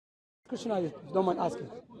Christian are you, if you don't mind asking?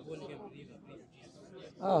 Where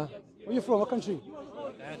are you from? What country?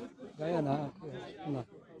 Guyana. Okay. No.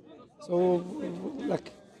 So,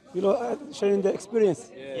 like, sharing the experience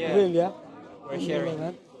with him, yeah? We're sharing.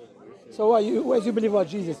 Man. So, why do you believe about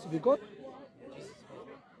Jesus to be God?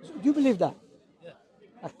 Do you believe that? Yeah.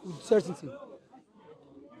 Like, with certainty?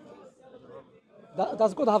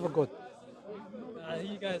 Does God have a God?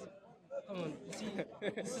 You guys, come on. See,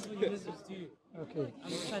 this is what you Muslims do. Okay.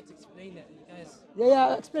 I'm trying to explain it, and you guys.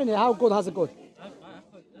 Yeah, explain it. How God has a God? I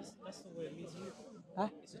thought that's not what it means to you. Huh?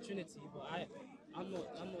 It's a trinity, but I'm not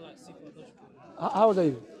like super logical. How old are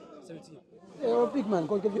you? 17. You're a big man.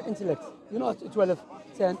 God gave you intellect. You're not 12,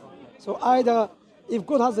 10. So either, if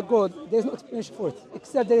God has a God, there's no explanation for it.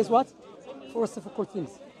 Except there is what? For difficult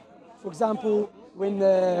things. For example, when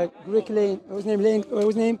Greek Lane,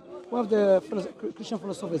 one of the Christian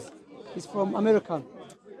philosophers, he's from America.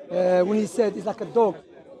 When he said it's like a dog,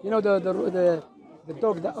 you know the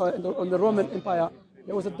dog that, on the Roman Empire,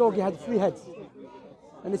 there was a dog. He had 3 heads,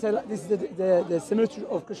 and he said this is the similitude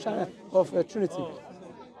of Trinity.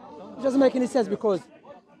 It doesn't make any sense because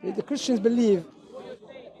the Christians believe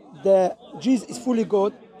that Jesus is fully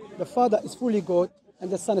God, the Father is fully God,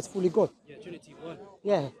 and the Son is fully God. Yeah, Trinity one.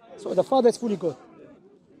 Yeah. So the Father is fully God.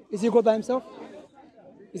 Is he God by himself?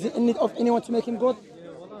 Is he in need of anyone to make him God? You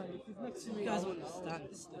guys don't understand.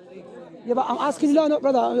 This is the thing. Yeah, but I'm asking you, no,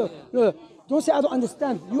 brother. No, don't say I don't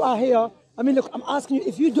understand. You are here. I mean, look, I'm asking you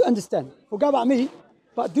if you do understand. Forget about me.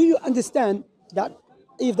 But do you understand that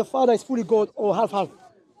if the Father is fully God or half-half?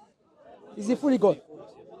 Is he fully God?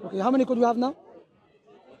 Okay, how many God do we have now?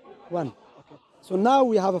 1. Okay. So now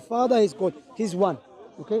we have a Father, he's God. He's 1.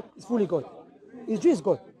 Okay? He's fully God. Is Jesus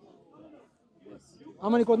God? How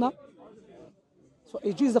many God now? So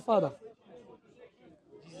is Jesus the Father?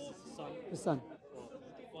 Jesus is the Son. The Son.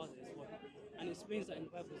 The Father is one. And it explains that in the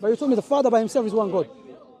Bible. But you told me the Father by himself is 1 God.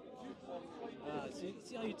 See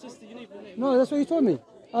how you twist it? You don't even know. No, that's what you told me.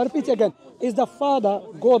 I'll repeat it again. Is the Father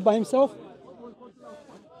God by himself?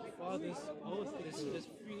 Father's, there's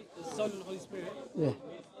 3, the Son and the Holy Spirit. Yeah. And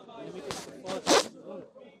they make it the Father is one.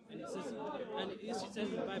 And it says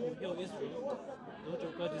in the Bible, Yo Israel, the Lord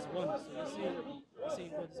your God is one. So you're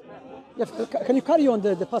saying God is one. Yeah, can you carry on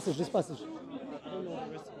this passage? I don't know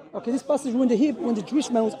the rest of it. Okay, this passage when the Jewish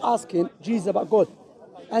man was asking Jesus about God,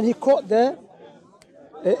 and he quote there,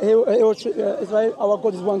 Israel, our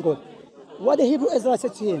God is 1 God. What the Hebrew Israel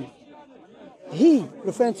said to him, he,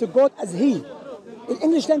 referring to God as he. In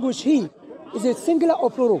English language, he, is it singular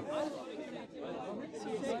or plural?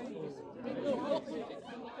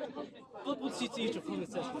 God wants you to use your common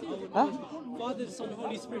sense. Huh? Father, Son,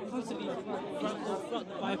 Holy Spirit constantly throughout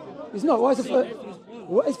the Bible. It's not. What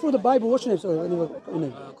is through the Bible? What's your name? Sorry, your name?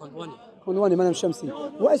 Konwani. Konwani, my name is Shamsi.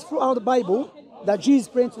 What is throughout the Bible that Jesus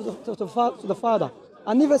prayed to the Father?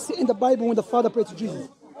 I never see in the Bible when the Father prayed to Jesus.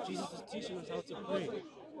 Jesus is teaching us how to pray.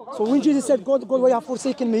 So when Jesus said, God, why you have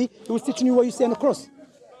forsaken me, he was teaching you what you say on the cross.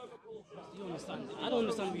 You don't understand. I don't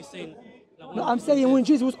understand what you're saying. Like, No, I'm saying when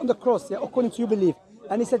Jesus was on the cross, yeah, according to your belief,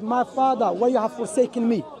 and he said, my Father, why you have forsaken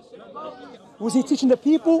me? Was he teaching the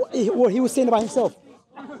people or he was saying about himself?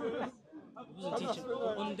 He wasn't teaching.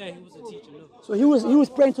 One day he wasn't teaching. No. So he was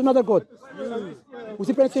praying to another God. Was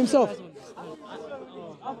he praying to himself?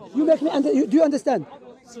 You make me do you understand?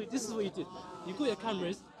 So this is what you did. You got your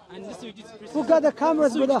cameras and this is what you did to Christians. Who got the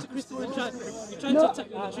cameras, So brother? you're trying to attack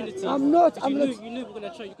the Trinity. I'm not. You know you're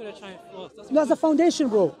gonna try it first. That's the foundation,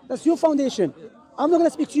 bro. That's your foundation. I'm not going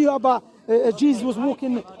to speak to you about Jesus was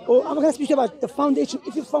walking, or I'm not going to speak to you about the foundation.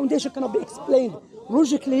 If your foundation cannot be explained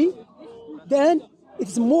logically, then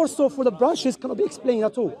it's more so for the branches cannot be explained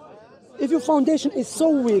at all. If your foundation is so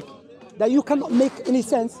weak that you cannot make any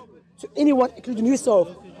sense to anyone, including yourself,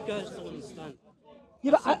 You guys don't understand.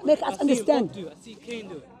 yeah, but make us understand. I see Cain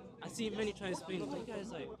do it. I see many try to explain it. But you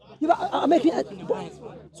guys like. Yeah, but I'm making.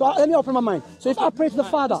 So let me open my mind. So if I pray to the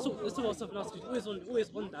Father, Let's talk about something else.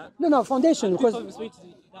 Always on that. no, foundation, because People have explained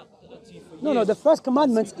that to you for no, years. the first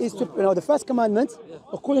commandment is to, the first commandment,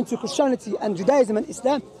 according to Christianity and Judaism and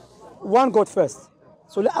Islam, 1 God first.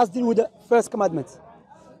 So let us deal with the first commandment.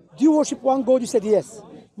 Do you worship 1 God? You said yes.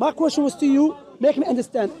 My question was to you, make me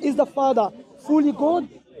understand, is the Father fully God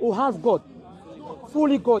or half God?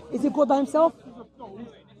 Fully God. Is he God by himself?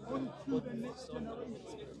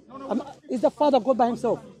 Is the Father God by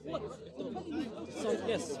himself? Son,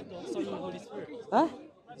 yes, the Son and the Holy Spirit. Huh?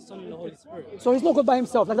 The Son and the Holy Spirit. So he's not God by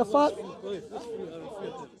himself, like the Father.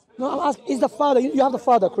 No, I'm asking, is the Father, you have the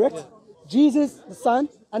Father, correct? Yeah. Jesus, the Son,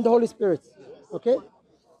 and the Holy Spirit. Okay?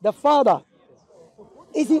 The Father,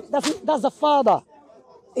 that's the Father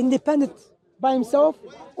independent by himself,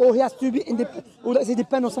 or he has to be independent, or does he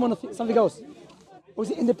depend on something else? Or is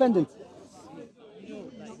he independent? You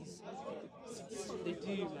know, like, they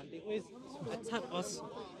do, man. They always attack us.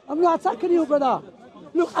 I'm not attacking you, brother.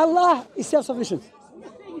 Look, Allah is self-sufficient.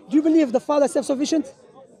 Do you believe the Father is self-sufficient?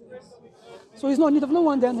 So he's not in need of no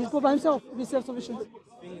one then, he's God by himself, he's self-sufficient. The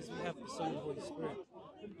thing is, we have the Son and the Holy Spirit.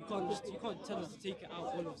 You can't tell us to take it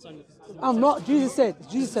out all of a sudden. I'm not, Jesus said,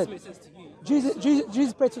 Makes sense to you.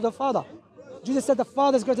 Jesus prayed to the Father. Jesus said the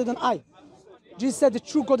Father is greater than I. Jesus said the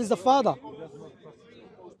true God is the Father.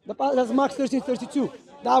 That's Mark 13:32.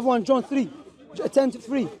 The other one, John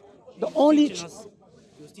 3:10-3. The only...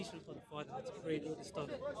 He was teaching us how the Father had to pray and all this stuff.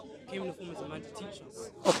 He came in the form as a man to teach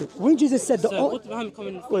us. Okay, when Jesus said So what did Muhammad come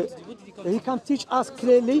in the form to do? What did he come he to can teach us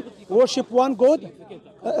clearly, worship one God.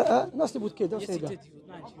 Not stupid kid, don't Yes, say he that. did. He was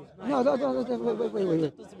 9. She was 9. No, wait.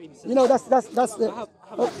 That doesn't make any sense. You know, that's the... I have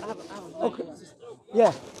a Okay. sister.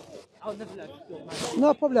 Yeah, I'll never let her go.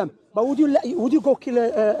 no problem. But would you go kill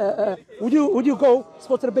would you go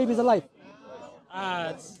slaughter babies alive?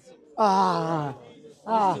 Ah,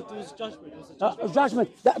 it was judgment. It was a judgment.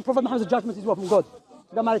 Judgment. That Prophet Muhammad's judgment is what from God.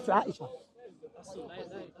 He got married to Aisha. That's not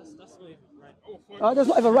even right. That's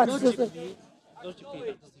not even right. Logically,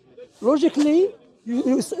 Logically,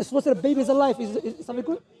 you slaughter babies alive is something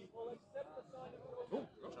good.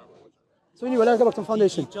 So anyway, let's go back to the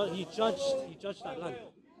foundation. he judged that land.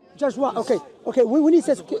 Judge what? Okay. When he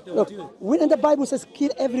says, look, when in the Bible says, kill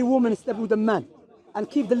every woman slept with a man, and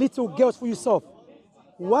keep the little girls for yourself.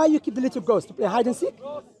 Why you keep the little girls to play hide and seek?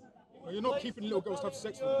 Well, you're not keeping little girls to have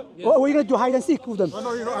sex with them. Yeah. What are you gonna do? Hide and seek with them?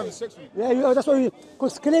 No, you're not having sex with them. Yeah, that's why.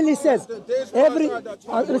 Because clearly says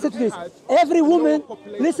listen to this. Every woman.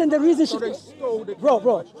 Listen, the reason she.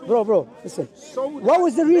 Bro. Listen. What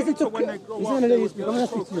was the reason to?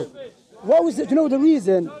 What was it? You know the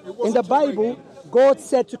reason in the Bible? God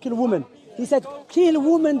said to kill women. He said, kill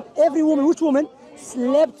woman. Every woman. Which woman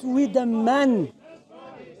slept with a man?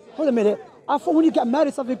 Hold a minute. I thought when you get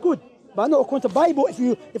married, something good. But no, according to the Bible,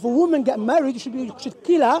 if a woman get married, you should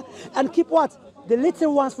kill her and keep what? The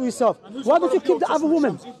little ones for yourself. Why don't you keep the other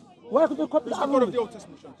woman? Why don't you keep the other woman?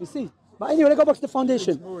 You see. But anyway, let's go back to the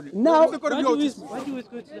foundation. Now, Why do you always go to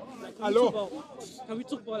the, like, can we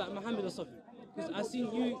talk about like Muhammad or something? Because I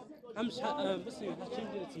seen you, what's the name?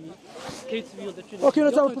 Hashim did it to me. Came to me on the Trinity. Okay,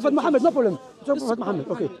 let's talk about Prophet Muhammad, no problem. Let's talk about Prophet Muhammad,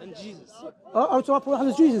 okay. Muhammad and Jesus. I'll talk about Prophet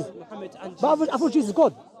Muhammad Jesus. Muhammad and Jesus. But I thought Jesus is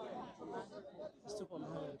God. Let's talk about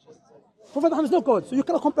Muhammad and Jesus. Prophet Muhammad is not God, so you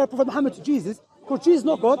cannot compare Prophet Muhammad to Jesus, because Jesus is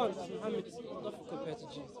not God. Muhammad is nothing compared to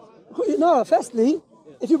Jesus. No, firstly,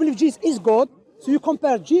 if you believe Jesus is God, so you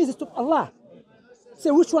compare Jesus to Allah. Say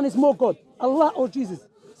which one is more God, Allah or Jesus?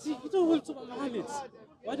 See, you don't want to talk about Muhammad.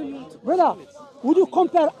 Why don't you want to talk about Brother, Muhammad? would you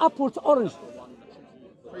compare apple to orange?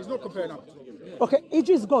 But he's not comparing apples. Okay, is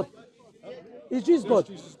Jesus God? Is Jesus God?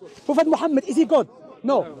 Prophet Muhammad, is he God?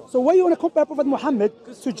 No. So why you want to compare Prophet Muhammad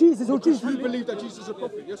to Jesus or Jesus? You believe that Jesus is a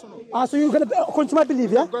prophet, yes or no? So you're going to, according to my belief,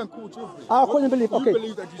 yeah? Go and call children. According to belief, You okay.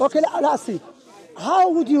 believe that Jesus Okay, let's see. How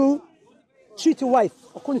would you treat your wife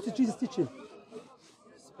according to Jesus' teaching?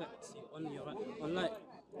 Respect you on your online.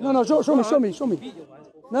 No, show me. Beat your wife.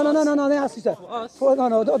 No, they ask you that. us.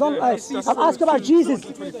 No, don't. I'm asking about Jesus.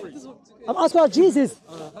 I'm asking about Jesus.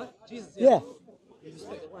 Jesus, Yeah. You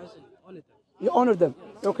respect your wives and honor them. You honor them,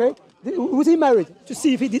 okay? Was he married to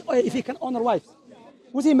see if he can honor wives?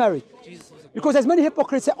 Was he married? Jesus was a Because there's many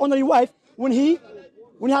hypocrites that honor your wife when he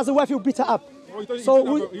has a wife, he'll beat her up. Oh,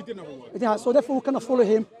 he didn't have a wife. Yeah, so therefore we cannot follow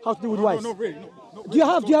him how to deal with No, wives. not really. Not Do you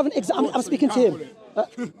have an example? I'm speaking to him.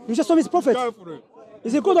 You just told me he's a prophet. Go for it.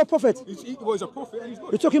 Is he a God or a prophet? He's a prophet and he's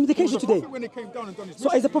good. You're talking medication He was a today. prophet when he came down and done his So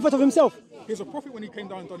ministry. he's a prophet of himself. He's a prophet when he came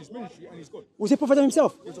down and done his ministry and he's good. Was he a prophet of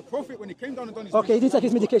himself? He's a prophet when he came down and done his Okay, he ministry. didn't take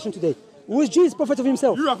his medication today. Was Jesus prophet of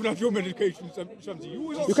himself? You haven't had your medication,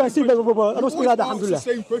 Shamsi. You can see, bro. I don't speak like that, alhamdulillah. the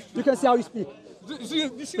same question. You can see how you speak. You see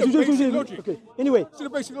the basic logic? Okay. Anyway, See the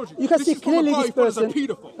basic logic? you can This see is from a clearly guy this who follows a person.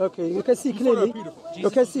 paedophile. Okay, you can see You follow a clearly. paedophile. You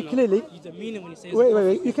can see clearly. You demean him when he says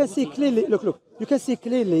Wait. You can see clearly. Look. You can see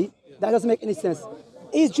clearly that doesn't make any sense.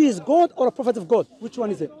 Is Jesus God or a prophet of God? Which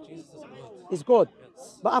one is it? Jesus is God. It's God.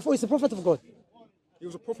 But I thought he's a prophet of God. He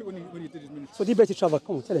was a prophet when he did his ministry. So debate each other.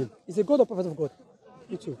 Come on, tell him. Is he God or prophet of God?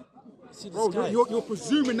 You too. See this Bro, guy. you're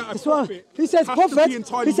presuming that a This one. prophet He says has to be prophet.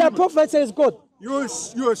 entirely He said human. prophet says God. You're make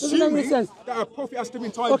any assuming sense. that a prophet has to be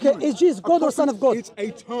entirely Okay, human. is Jesus A God or prophet, son of God? It's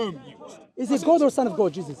a term used. Is he God or son of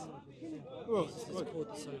God, Jesus? Well, Jesus is called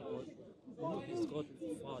the Son of God. He's God with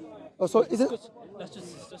the Father. Oh, so is it? That's just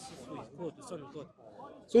who he's called, the Son of God.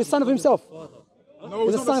 So he's son of himself. Father. No,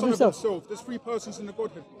 He's he's the not son the of son of himself. himself. There's 3 persons in the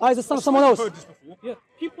Godhead. He's the son of That's someone why else. you've heard this before. Yeah,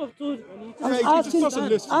 people have told. I'm just Yeah, he just asking. doesn't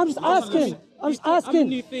listen. I'm just He doesn't asking. listen. I'm just I'm a asking.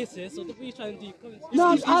 new face here, so what are you trying to do? No,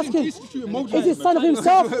 I'm He's asking. instituting Moses. Is he son of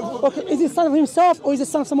himself? Okay, is he son of himself or is he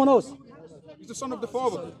son of someone else? He's the son of the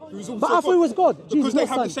Father, who's also But I thought he was God. Jesus Because is they not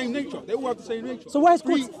have the son. same nature. They all have the same nature. So why is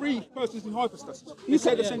three, God- 3 persons in hypostasis? They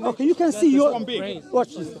share the same nature. Okay, you can see There's your. one being.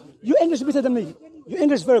 Watch this. Your English is better than me. Your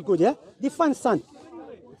English is very good, yeah? Define son.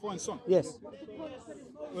 Define son. Yes.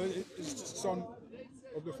 Well, it's the son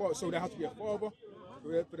of the Father. So there has to be a father.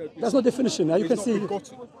 That's no definition. Now you can He's see. not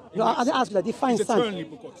begotten. No, I didn't ask you that. Define He's son. eternally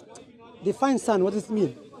begotten. Define son. What does it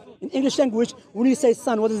mean? In English language, when you say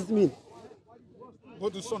son, what does it mean?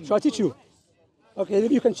 What does son Shall I teach you? Okay,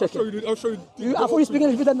 you can check it. I'll show you. I thought you speak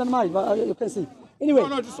English better than mine, but you can see. Anyway,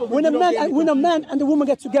 No, just so when we a don't man get any when a man confusion. and a woman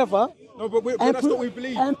get together, No, but that's not what we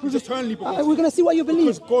believe. and He's eternally begotten. we're gonna see what you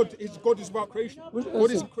believe. Because God is about creation.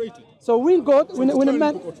 God isn't created. So when God, when a eternally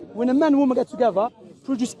man, begotten. when a man and woman get together,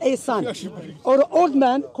 produce a son, Yes, you believe. or an old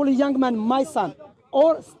man call a young man my son,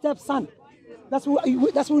 or stepson. That's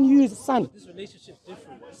when you use son. This relationship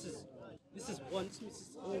different. This is one. This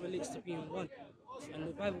all relates to being one. And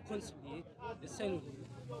the Bible constantly is saying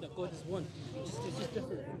that God is one. It's just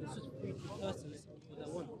different. It's just 3 persons, but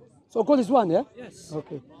they're one. So God is one, yeah? Yes.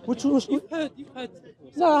 Okay. You've heard it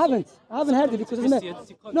before. No, I haven't. I haven't heard it because it's Christians,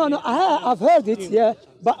 you can't no, do no. it. I've heard it, yeah.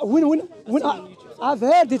 But when I've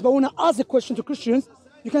heard it, but when I ask the question to Christians,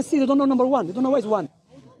 you can see they don't know number one. They don't know what is one.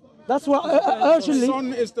 That's why urgently,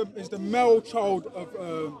 Son is the male child of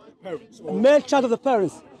parents. Or male child of the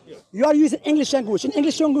parents. You are using English language. In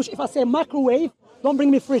English language, if I say microwave, don't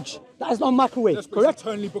bring me fridge. That is not microwave, Yes, but it's correct?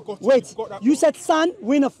 eternally begotten. Wait, You've got that you said son,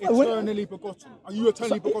 eternally begotten. Are you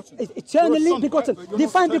eternally begotten? eternally You're a son, begotten. right? But you're not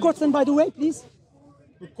Define eternally begotten, by the way, please.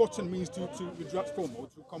 Begotten means to transform or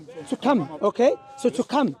to come from. To come, up. okay? So to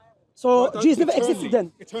come. So But Jesus never eternally, existed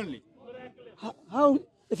then. Eternally. How?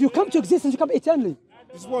 If you come to existence, you come eternally.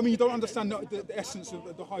 This is what I mean. You don't understand the essence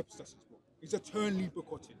of the hypostasis. Bro. He's eternally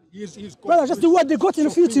begotten. He is God. Brother, just the word begotten So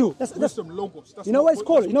refutes you. pure. That's- Wisdom, logos. That's You know what it's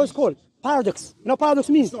called? You know what it's called? Paradox. You know what paradox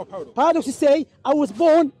means? It's not a paradox. Paradox is say, I was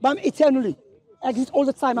born, but I'm eternally. I exist all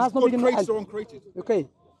the time. I have no God beginning, no created end. or uncreated. Okay.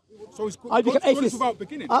 So it's I became God is atheist. without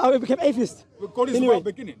beginning. I became atheist. But God is Anyway. without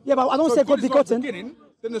beginning. Yeah, but I don't so say if God is without begotten. beginning,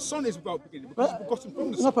 then the Son is without beginning because he's begotten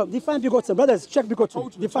from the Son. No problem. Define begotten. Brothers, check begotten.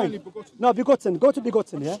 told you, Define. eternally begotten. No, begotten. Go to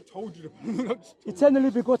begotten, yeah? Told you. The Eternally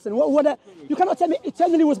begotten. You cannot tell me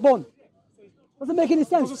eternally was born. Doesn't make any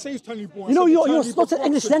sense. doesn't say eternally born. You know, I said you're eternally slaughtered begotten.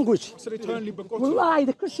 English language. I said eternally begotten. Wallahi,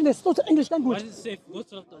 the Christian is slaughtered English Why language. did it say God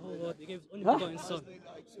so loved the whole world? He gave his only Huh? begotten son.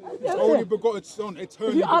 It's only begotten Son, If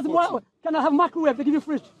eternally you ask begotten. why, can I have microwave? They give you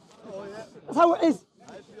fridge. That's how it is.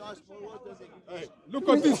 Hey, look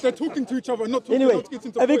at this. They're talking to each other, not talking. Anyway, not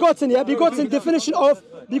getting to a point. begotten, yeah, begotten, definition of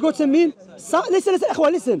begotten mean, listen,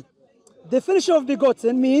 ikhwan, listen. Definition of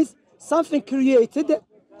begotten means something created,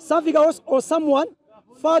 something else or someone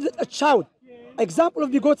fathered a child. Example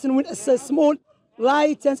of begotten when a small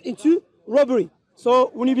lie turns into robbery. So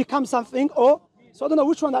when you become something, so I don't know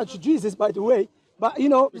which one that's Jesus, by the way, but you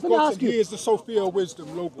know, let me Begotten, ask he you, is the Sophia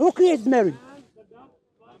wisdom logo. who created Mary?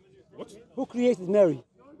 What? Who created Mary?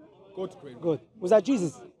 God created. God. Was that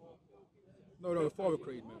Jesus? No, the Father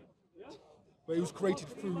created man. But he was created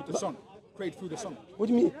through the Son. Created through the Son. What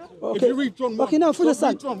do you mean? If Okay. you read John 1, Okay, now for the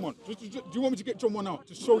Son. read John 1. Do you want me to get John 1 out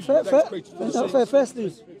to show you that it's created through the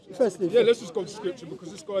Son? Firstly. Yeah, let's just go to scripture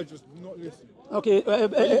because this guy just not listening. Okay.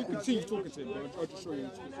 You can see you talking to him, but I'll just show you.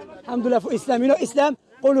 Alhamdulillah for Islam. You know Islam?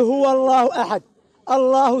 قل هو الله أحد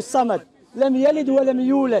الله الصمد لم يلد ولم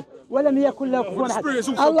يولد ولم يكن له كفوا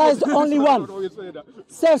أحد. Allah is the only one.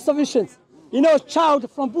 Self-sufficient. You know, a child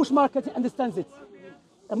from Bush Market understands it.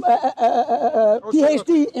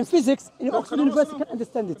 PhD in physics in Oxford University can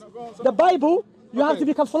understand it. The Bible, you have to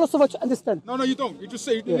become philosopher to understand. No, you don't. You just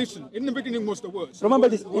say, listen, in the beginning was the Word. So Remember the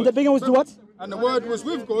Word this, is the in the Word. beginning was the what? And the Word was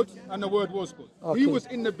with God, and the Word was God. Okay. He was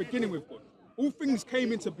in the beginning with God. All things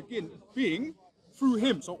came into being through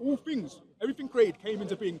Him. So all things, everything created came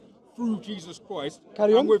into being through Jesus Christ.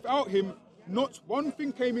 Carry on. And without Him, not one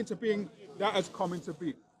thing came into being that has come into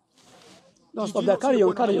being. No, Did stop you there. not see Carry the on,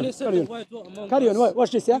 one carry that on, When it said carry the on. word dwelt among Carry on, us,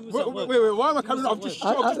 watch this, yeah? he was at work. Wait, why am I carrying on? I've just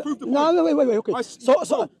proved the point. No, wait, okay. I- So, I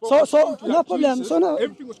told you no that problem. Jesus, So now,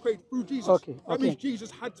 everything was created through Jesus. Okay, That okay. means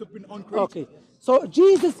Jesus had to have been uncreated. okay. So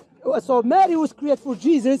Jesus, so Mary was created for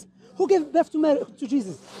Jesus. Who gave birth to Mary, to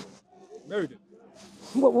Jesus? Mary did.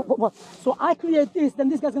 What? So I create this, then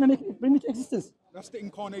this guy's gonna bring me to existence. That's the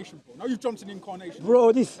incarnation, bro. Now you've jumped in the incarnation.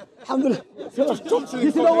 Bro, this, alhamdulillah. Johnson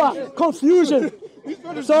This is what? Confusion.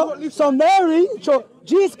 brothers So, do not listen. so Mary, so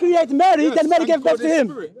Jesus created Mary, Yes, then Mary and gave birth God to is him.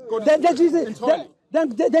 spirit. God is Then spirit. Jesus, Entirely.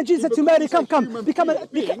 Then Jesus said to Mary, come, Human become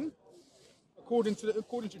being, according to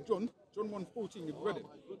John 1:14, you've read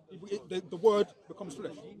it. The word becomes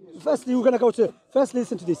flesh. Firstly, we're going to go to,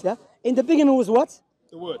 listen to this, yeah? In the beginning was what?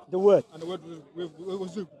 The word. The word. And the word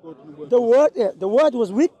was with God. And The word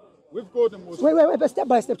was with? With God and was. Wait, but step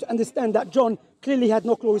by step to understand that John clearly had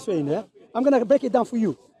no clue saying, yeah? I'm going to break it down for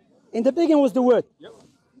you. In the beginning was the word. Yep.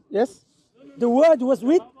 Yes? The word was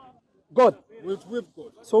with God. With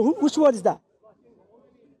God. So which word is that?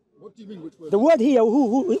 What do you mean which word? The word here,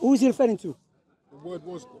 who is he referring to? The word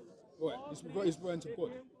was God. Right, it's referring to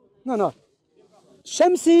God. No.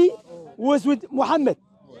 Shamsi was with Muhammad.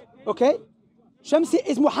 Okay? Shamsi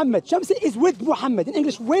is Muhammad. Shamsi is with Muhammad. In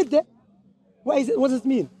English, with. What does it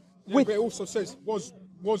mean? Yeah, With. but it also says was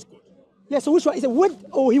God. Yeah, so which one? Is it with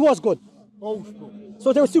or he was God? Both, bro.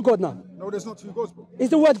 So there was two God now. No, there's not two gods, bro. Is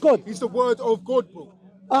the word God? He's the word of God, bro.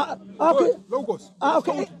 Okay. Word, logos.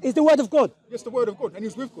 Okay, is the word of God? Yes, the word of God, and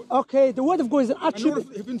he's with God. Okay, the word of God is an And in order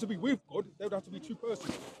attribute. for him to be with God, there would have to be two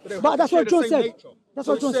persons. They would But have that's to what share John the same said. nature. That's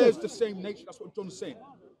So what John it says said. the same nature. That's what John's saying.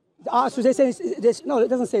 So they're saying, no, it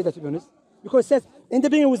doesn't say that, to be honest. Because it says, in the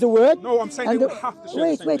beginning was the word. No, I'm saying and they would have to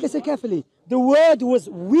share the same Wait, nature. listen carefully. The word was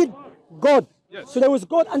with God. Yes. So there was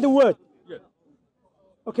God and the word. Yeah.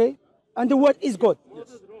 Okay? And the word is God. Yes.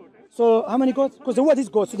 So how many gods? Because the word is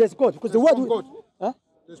God, so there's God. Because There's the word. one God. Huh?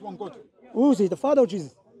 There's one God. Who is he? The Father or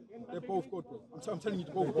Jesus? They're both God, bro. I'm telling you,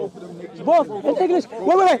 both of them nature. Both. In English.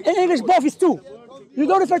 Wait. In English, both is two. You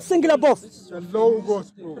don't refer to singular both. The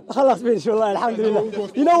logos, bro. خلاص inshallah,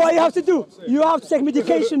 alhamdulillah. You know what you have to do? You have to take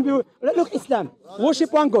medication. Look, Islam.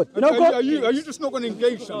 Worship one God. You know God? Are you just not going to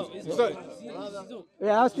engage them? Is that?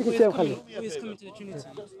 Yeah, I was speaking to him, Khalid. Who is coming to the Trinity?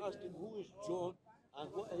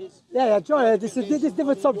 Yeah, John, this is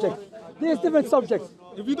different subject. This is different subject.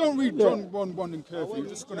 If you don't read John 1:1 carefully, you're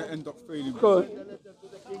just going to end up failing. Go.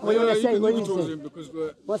 What are you saying? What are you saying? saying? Because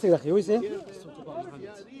One second, akhi. What are you saying?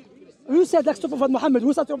 You said like Prophet Muhammad.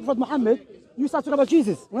 We start talking about Muhammad. You start talking about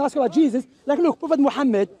Jesus. When I ask about Jesus, like look, Prophet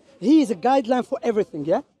Muhammad, he is a guideline for everything,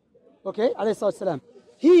 yeah? Okay, alayhi salatu salam.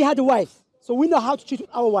 He had a wife, so we know how to treat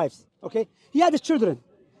our wives, okay? He had his children.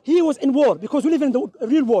 He was in war because we live in the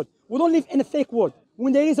real world. We don't live in a fake world.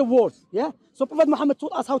 When there is a war, yeah? So Prophet Muhammad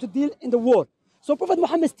taught us how to deal in the war. So Prophet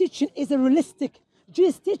Muhammad's teaching is a realistic.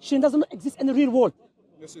 Jesus' teaching doesn't exist in the real world.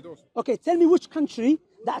 yes, it does. Okay, tell me which country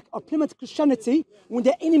that implemented Christianity, when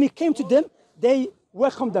the enemy came to them, they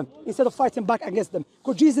welcomed them instead of fighting back against them.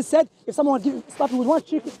 Because Jesus said, if someone start with one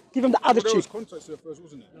cheek, give him the other There was cheek. context there first,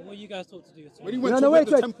 wasn't it? And what you guys talk to do is When he went to whip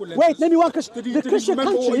the temple lenses, Wait, let me one did he the Christian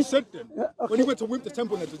remember what he countries. said then? Okay. When he went to whip the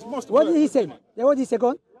temple lenses, he must have What did heard, he say? didn't Yeah, what did he say? Go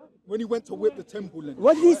on. When he went to whip the temple lenses.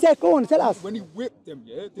 What did he say? Go on, tell us. When he whipped them,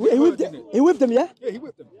 yeah? Did He he whipped, hurt, didn't he whipped them, yeah? Yeah, he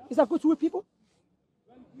whipped them. Is that good to whip people?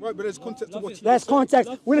 Right, but there's context to what he There's said.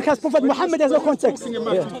 context. When it comes to Prophet Muhammad, there's no When he was context. talking in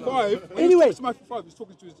Yeah. Matthew 5, when Anyway. he was talking to Matthew 5, he's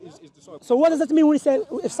talking to his disciples. So what does that mean when he said,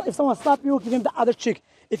 if someone slaps you, give him the other cheek?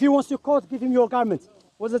 If he wants your coat, give him your garment.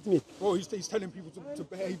 What does that mean? Well, he's telling people to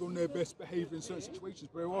behave on their best behavior in certain situations.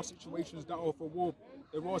 But there are situations that are for war.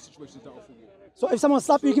 There are situations that are for war. So if someone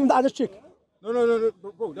slaps you, give him the other cheek. No,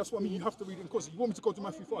 bro, that's what I mean. You have to read it in context. You want me to go to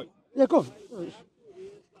Matthew 5? Yeah, go.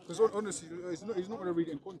 Because honestly, he's not going to read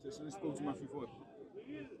it in context. So let's go to Matthew 5.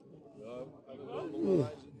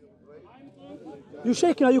 You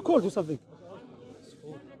shaking? Are you cold or something?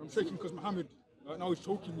 I'm shaking because Muhammad, now he's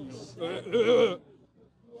choking me.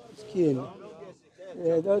 Skin.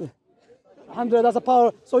 Yeah, alhamdulillah, that's a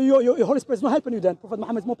power. So your Holy Spirit is not helping you then. Prophet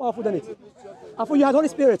Muhammad is more powerful than it. I thought you had Holy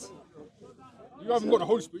Spirit. You haven't got the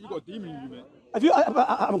Holy Spirit, you got a demon in you, man. If you,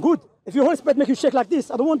 I'm good. If your Holy Spirit make you shake like this,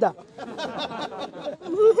 I don't want that.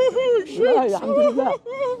 Yeah, alhamdulillah.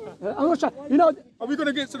 I'm not sure. You know, Are we going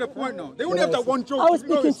to get to the point now? They only have that one joke. I was Have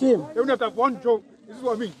you speaking noticed? to him. They only have that one joke. This is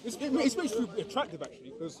what I mean. It makes you attractive,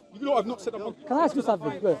 actually, because you know I've not said I'm not. can I ask you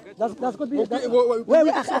something? That's good. Wait,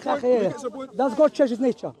 Does God change his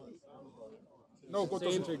nature? No, God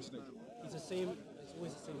doesn't change his nature. it's the same. It's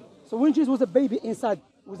always the same. So when Jesus was a baby inside,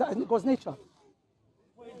 was that God's nature?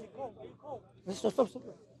 Stop.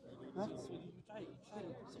 Huh?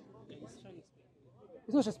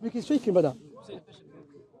 He's not just speaking, he's shaking, brother.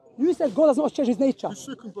 You said God does not change his nature. He's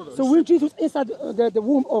shaking, brother. So when Jesus was inside the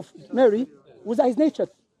womb of Mary, was that his nature?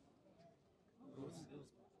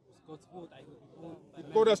 God's will that he will be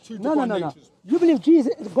born. God has two No. divine natures. You believe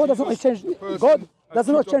Jesus? God does not change. God does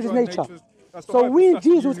not change his nature. So when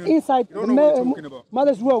Jesus was inside You don't know what you're talking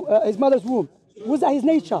about. his mother's womb, was that his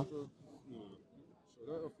nature?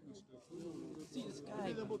 See this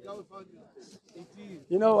guy.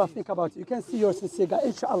 You know, I think about it. You can see you're sincere guy.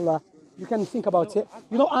 Inshallah, You can think about it.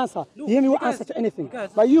 You don't answer. No, He will you guys- answer to anything. you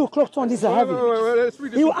guys- But you clocked on, this is heavy. Let's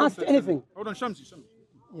read this He will in answer to context. anything. Hold on, Shamsi.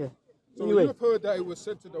 Yeah. So Anyway. you have heard that it was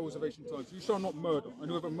said to those of ancient times, you shall not murder,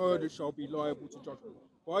 and whoever murders shall be liable to judgment.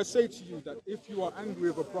 But I say to you that if you are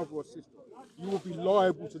angry with a brother or sister, you will be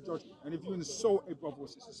liable to judgment. And if you insult a brother or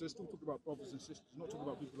sister, so still talking about brothers and sisters, not talking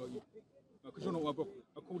about people like you. Because you're not my brother.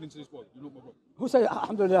 According to this world, you're not my brother. Who said,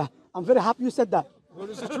 Alhamdulillah, I'm very happy you said that. Well,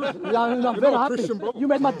 this is true. I'm You're very not a happy. Christian brother. You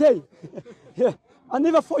made my day. Yeah. I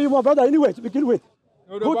never thought you were my brother anyway, to begin with.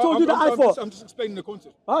 No, Who but told you that I thought? I'm just explaining the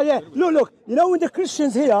concept. Oh yeah, look, you know when the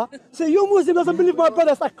Christians here say you Muslim doesn't believe my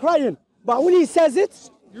brother, start crying. But when he says it,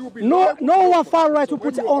 You will be no liable no to one judgment. far right So will put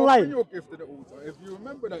when it you're offering online. your gift at the altar, if you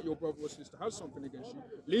remember that your brother or sister has something against you,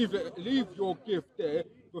 leave your gift there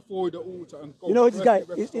before the altar and go. You know this guy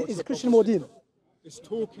directly is to Christian brother or Modin. sister. It's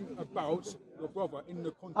talking about your brother in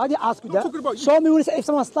the context. I didn't ask you I'm that. talking about you. Show me when he say if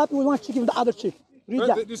someone slap you with one cheek, give him the other cheek. Read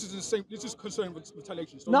that. This is the same. This is concerning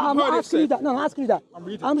retaliation. So No, you've I'm heard not it asking you said- that. No, I'm asking you that. I'm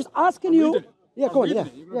reading I'm it. just asking I'm you. reading it. Yeah, I'm go on. reading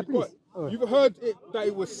Yeah, it. You're yeah, gonna be please. quiet. All right. You've heard it, that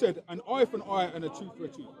it was said, an eye for an eye and a tooth for a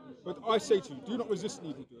tooth. But I say to you, do not resist an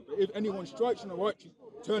evildoer. But if anyone strikes you on the right cheek,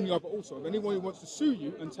 turn the other also. If anyone who wants to sue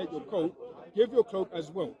you and take your coat, give your cloak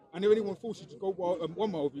as well. And if anyone forces you to go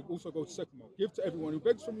 1 mile with you, also go 2 mile. Give to everyone who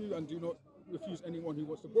begs from you, and do not refuse anyone who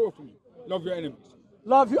wants to borrow from you. Love your enemies.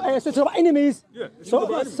 Love your so it's about enemies. Yeah, it's So,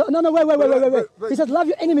 about enemies. so no, wait. But He said love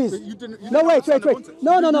your enemies. but you didn't No, wait. understand the context.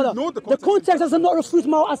 No. You ignored The the context does not refute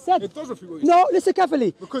what I said. It does refute what you No, listen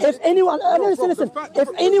carefully. Because If it- anyone, bro, listen. the fact- If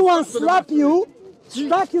the anyone fact of the slap matter you, is,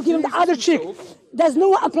 strike you, give him the Jesus other cheek. himself- There's no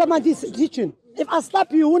one implement this teaching. If I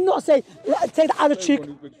slap you, you would not say take the other cheek.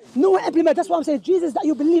 No one implement. That's what I'm saying. Jesus that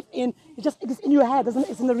you believe in, it just exists in your head. Doesn't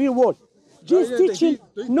it's in the real world. Jesus teaching,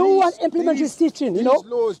 no one implements his teaching. You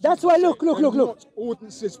know. That's why look. Not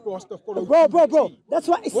ordinances for us to follow. Bro. That's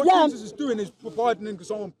why What Islam. Jesus is doing is providing an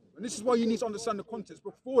example. And this is why you need to understand the context.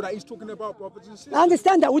 Before that, he's talking about brothers and sisters. I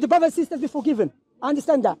understand that. With the brothers and sisters be forgiven. I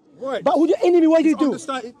understand that. Right. But with your enemy, what do you do?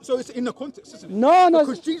 Understand it, so it's in the context, isn't it? No.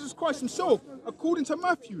 Because Jesus Christ himself, according to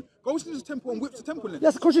Matthew, goes to the temple and whips the temple lens.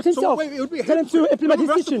 That's contradict himself. So wait, it would be a Tell him to hypocrite. implement No, his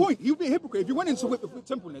that's teaching. the point. He would be a hypocrite if you went in to whip the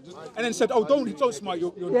temple lenses and then said, "Oh, don't smite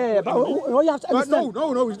your." Yeah, but what you have to But understand.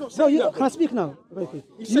 no, he's not No, saying you that. can I speak now? Very quick.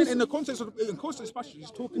 He's saying in the context of this passage,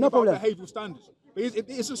 he's talking No about problem. behavioural standards. But it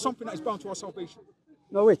isn't something that is bound to our salvation.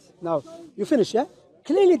 No, wait. Now, you finish, yeah?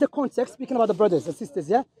 Clearly the context, speaking about the brothers and sisters,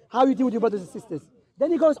 yeah? How you deal with your brothers and sisters.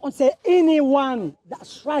 Then he goes on to say, anyone that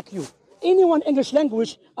strike you, anyone English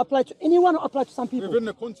language, apply to anyone or apply to some people. Within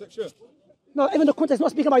the context, yeah. No, even the context,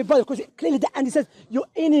 not speaking about your brother, because clearly the end he says, your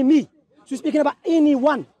enemy. So he's speaking about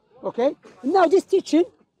anyone, okay? Now this teaching,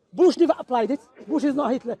 Bush never applied it. Bush is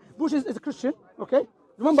not Hitler. Bush is a Christian, okay?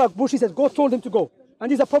 Remember, Bush, he said, God told him to go.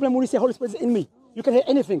 And this is a problem when he say Holy Spirit is in me. You can hear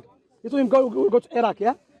anything. He told him, go to Iraq,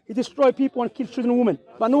 yeah? He destroyed people and killed children and women.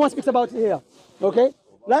 But no one speaks about it here, okay?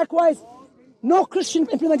 Likewise, no Christian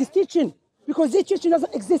implement this teaching because this teaching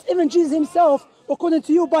doesn't exist. Even Jesus himself, according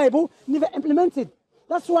to your Bible, never implemented.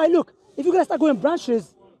 That's why, look, if you're going to start going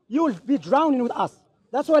branches, you will be drowning with us.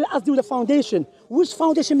 That's why let us do the foundation. Which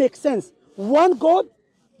foundation makes sense? One God,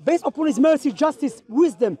 based upon his mercy, justice,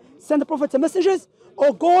 wisdom, send the prophets and messengers,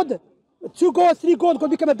 or God, 2 gods, 3 gods,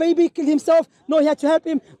 God became a baby, killed himself, no, he had to help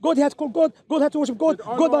him, God had to call God, God had to worship God, Did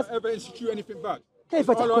God Allah was... ever institute anything bad? كيف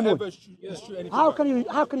Did Allah تحكمون؟ ever institute anything How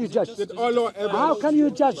bad? can you judge? Did Allah ever... How can you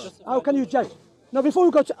judge? How can you judge? Now, before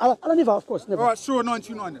we go to Allah, never, of course, never. All right, Surah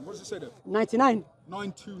 929 then. What does it say there? 99.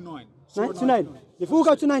 929. Surah 99. Before we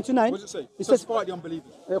go to 99, What does it say? it says, fight the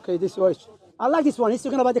unbelievers. okay, this was. I like this one. He's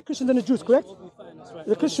talking about the Christians and the Jews, correct?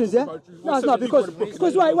 The Christians, yeah? No, it's not,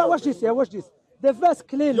 because why? Watch this, yeah, watch this. The verse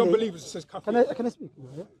clearly. The unbelievers, it says kafir. Can I speak?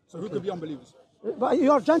 Yeah? So who could be unbelievers? But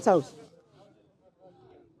you are Gentiles.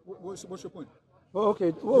 What's your point? Oh,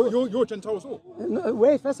 okay. Well, You're Gentiles all. no,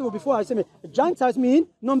 wait, first of all, before I say Gentiles mean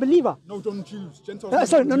non-believer. No, non-Jews. Gentiles.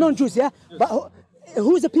 Sorry, no, non-Jews, yeah? But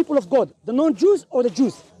who is the people of God? The non-Jews or the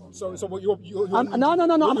Jews? So what you're No, I'm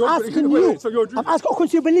you're- asking wait, you. So you're a Jew. I'm asking according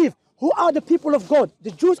to your belief. Who are the people of God?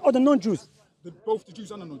 The Jews or the non-Jews? Both the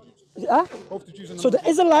Jews and the non-Jews. Huh? Both the Jews and the So the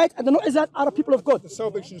non-Jews. Israelites and the non-Israelites are the people of God. The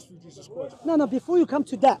salvation is through Jesus Christ. No, before you come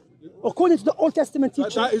to that, according to the Old Testament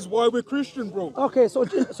teaching. That is why we're Christian, bro. Okay, so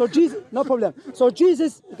Jesus, no problem. So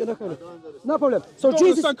Jesus, okay, no problem. So Don't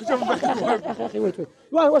Jesus, understand 'cause you haven't read the Bible. okay, wait.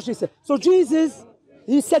 Well, watch this. So Jesus,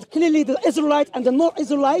 he said clearly the Israelite and the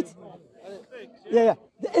non-Israelite, the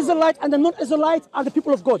Israelite and the non-Israelite are the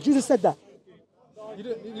people of God. Jesus said that. You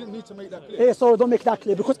didn't need to make that clear. Yeah, so don't make that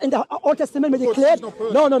clear because in the Old Testament made it clear. God sees no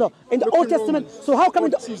person. No. In the Look Old in Testament, Romans. so how come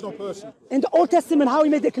God sees no person. in the Old Testament how he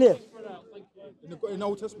made it clear? In the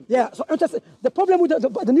Old Testament. Yeah, so the problem with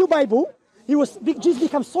the New Bible, Jesus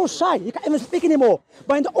became so shy, he can't even speak anymore.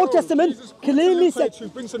 But in the Old Testament, Jesus clearly said,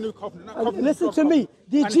 brings a new covenant. That covenant listen is to me.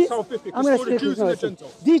 and it's salvific. I'm It's going for to the speak. Jews and the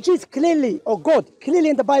Gentiles. The Jesus clearly, or God clearly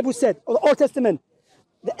in the Bible said, or the Old Testament,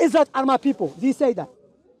 the Israelites are my people. Did he say that?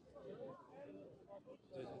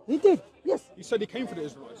 He did. Yes. He said he came for the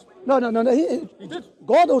Israelites. No. He did.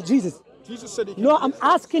 God or Jesus? Jesus said he came No, for I'm the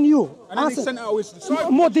Israelites. asking you. And then he sent out his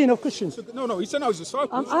disciples. More than of Christians. No, he sent out his disciples.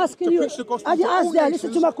 I'm asking to you. preach the gospel I didn't to ask all that. nations.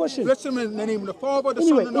 Listen to my question. Bless him in the name of the Father, the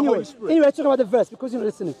Son, and the Holy Spirit. Anyway, talk about the verse because you're not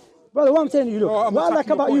listening. Brother, what I'm telling you, look, I'm what I like attacking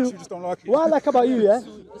your about you, points, you just don't like it. what I like about you, yeah?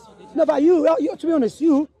 No, but you, to be honest, He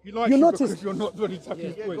you likes you notice. because you're not bloody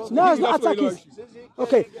attacking his points. No, it's not That's why he attacking. likes you.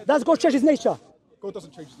 Okay, does God change his nature? God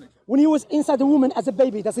doesn't change his nature. When he was inside the woman as a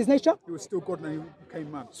baby, that's his nature? He was still God and he became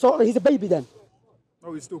man. So he's a baby then?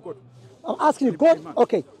 No, he's still God. I'm asking you, God,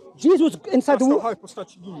 okay, Jesus was inside That's the the womb.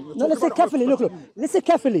 hypostatic union. We're No, talking listen about the carefully, look. hypostatic union. Listen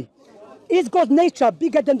carefully. Is God's nature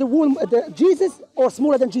bigger than the womb, Jesus, or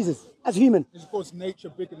smaller than Jesus as human? Is God's nature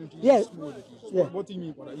bigger than Jesus, Yeah. smaller than Jesus? Yeah. What do you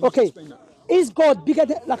mean by that? You Okay, just explain that. is God bigger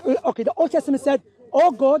than, okay, the Old Testament said,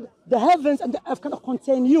 oh God, the heavens and the earth cannot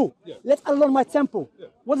contain you. Yeah. Let alone my temple. Yeah.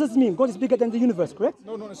 What does this mean? God is bigger than the universe, correct?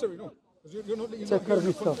 No, not necessarily, no. 'Cause you're not hearing Take care of the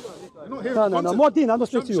yourself. context. You're not hearing No, the no, context. more Dean, I'm not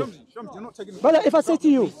straight to you. Shamsi, you're not taking the Brother, context. if I say to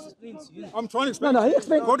you, I'm trying to explain. No, to he you.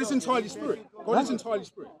 explained- God is entirely spirit. God Huh? is entirely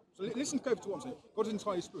spirit. So listen carefully to what I'm saying. God is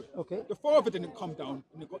entirely spirit. Okay. The Father didn't come down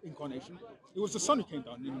in the incarnation. It was the Son who came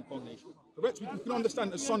down in the incarnation. Correct? We can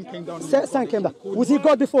understand the Son came down in the Son came down. incarnation. Was he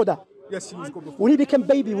God before that? Yes, he was God before. When he became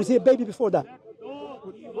baby, was he a baby before that?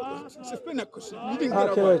 Explain that question. You didn't get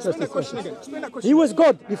Okay, that right. wait, Explain that wait, question wait. again. Explain that question. He was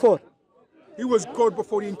God before. He was God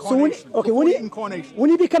before the So when, incarnation. okay, Before the incarnation. when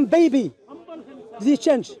he became baby, did he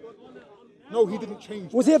change? No, he didn't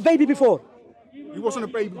change. Was he a baby before? He wasn't a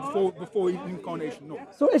baby before the incarnation. No.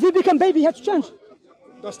 So if he became baby, he had to change.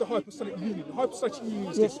 That's the hypostatic union. The hypostatic union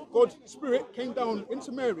is Yes. this. God's spirit came down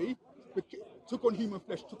into Mary, took on human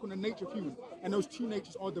flesh, took on the nature of human, and those two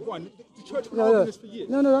natures are divine. The church has been arguing this for years.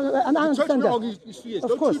 No, and I The church has understand been arguing that. this for years. Of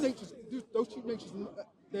Those course. two natures,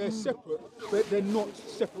 they're separate, but they're not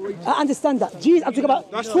separated. I understand that. Jesus, I'm talking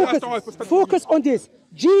about That's focus. the hypostatic Focus on this.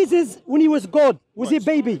 Jesus, when he was God, was he a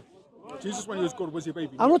baby? Jesus, when he was God, was he a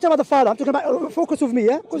baby? I'm not talking about the Father. I'm talking about focus with me,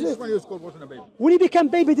 yeah? 'Cause Jesus, when he was God, wasn't a baby. when he became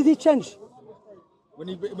baby, did he change? When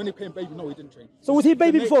he became baby, no, he didn't change. So was he a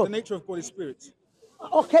baby before? The nature of God is spirit.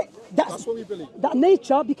 Okay, That's what we believe.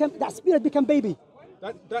 that spirit became baby.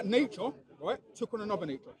 That nature, right, took on another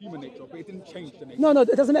nature, human nature, but it didn't change the nature. No,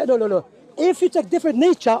 it doesn't matter. No. If you take different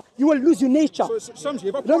nature, you will lose your nature. So Shamsi,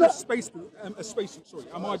 if I put No, on no. a spacesuit, sorry,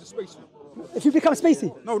 am I the spacesuit? If you become spacey.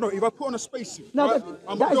 No, if I put on a spacesuit, No, right,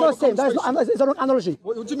 that is not the same. That is not, it's a wrong analogy.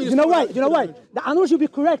 What do you mean You know it's why? not You know why? analogy? The analogy will be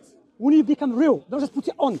correct when you become real. Don't just put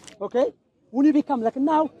it on, okay? When you become, like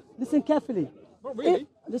now, listen carefully. Not really.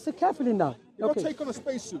 Listen carefully now. If Okay. I take on a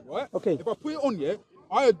spacesuit, right? Okay. If I put it on, yeah,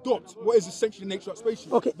 I adopt what is essentially the nature of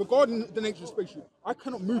spacesuit. Okay. Regarding the nature of spacesuit, I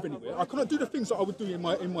cannot move anywhere. I cannot do the things that I would do in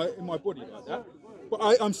my body like that. But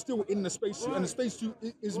I'm still in the spacesuit, and the spacesuit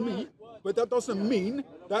is me. But that doesn't mean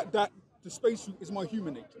that the spacesuit is my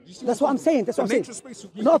human nature. Do you see That's what I'm saying. That's what I'm saying. The nature of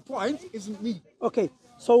spacesuit being No. compliant isn't me. Okay,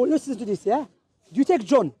 so listen to this, yeah? You take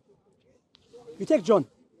John.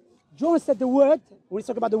 John said the word, when he's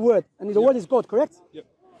talking about the word, and the word is God, correct? Yep.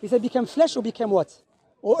 He said became flesh or became what?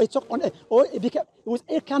 Or it took on, or it was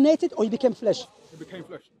incarnated or he became flesh? It became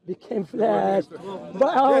flesh. Became flesh. flesh.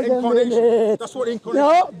 But Yeah, wait a incarnation. minute. That's what incarnation.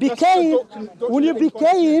 No, That's the became. doctrine When you of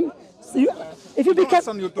incarnation. became, so if you don't became,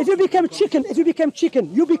 understand your if you doctrine became of chicken,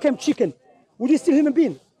 you became chicken. Would you still human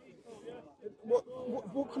being?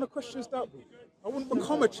 What kind of question is that, bro? I wouldn't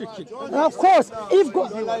become a chicken. Of course, if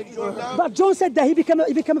God, but John said that he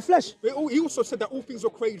became a flesh. But he also said that all things were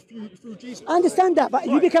created through Jesus. I understand that, but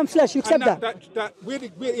you Right. become flesh. You accept And that. that we're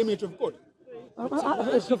the image of God.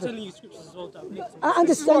 It's telling you scriptures as well that relate to I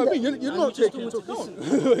This is what understand I mean. that. You're not taking into account.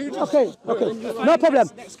 Okay, no problem.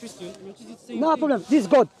 next Christian. I mean, Jesus is the same No thing. problem. This is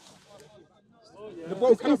God. The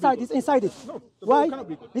world It's cannot inside. be It's God. inside it. No, the Why? world cannot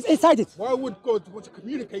be God. It's inside it. Why would God want to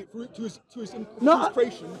communicate to his No,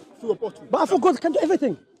 creation through a bottle? But I thought God can do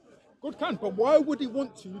everything. God can, but why would he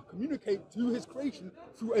want to communicate to his creation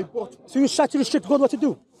through a bottle? So you try to restrict God what to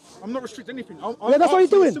do. I'm not restricting anything. Yeah, that's what you're asking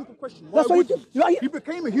doing. A simple question. That's Why what would you do. he? He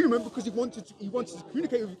became a human because he wanted to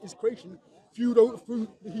communicate with his creation through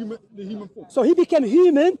the human form. So he became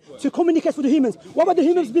human to communicate with the humans. What about the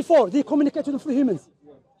humans before? They communicate with the humans.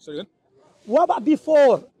 So then, What about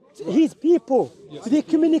before? His people. Did they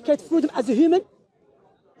communicate through them as a human?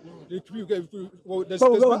 they communicate through. Well, there's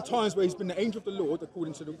But- been times where he's been the angel of the Lord,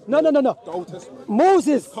 according to the No. the Old Testament.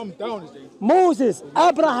 Moses, Come down as the angel.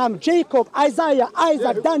 Abraham, Jacob, Isaiah,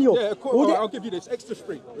 Isaac, Daniel. Yeah, Would they- I'll give you this extra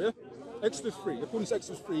straight, yeah. Exodus 3. According to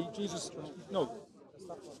Exodus 3,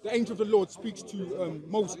 the angel of the Lord speaks to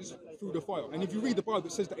Moses through the fire. And if you read the Bible,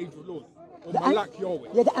 it says the angel of the Lord, or Malak Yahweh.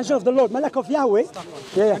 Yeah, the angel of the Lord, Malak of Yahweh.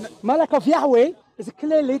 Yeah. Malak of Yahweh is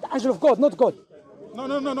clearly the angel of God, not God. No,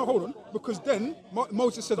 hold on. Because then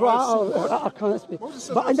Moses said, I can't speak.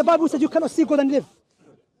 But in the Bible said you cannot see God and live.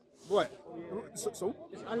 Right. So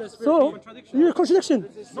you're a contradiction.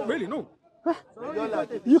 Not really, no.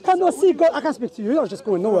 You cannot see God. I can't speak to you. You're just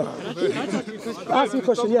going nowhere. Ask me a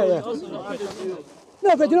question. Yeah.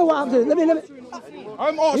 No, but you know what I'm doing? Let me.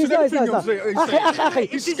 I'm asking everything you're saying.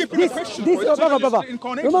 He's skipping the question. Brother.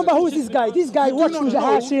 Remember who is this guy? This guy watching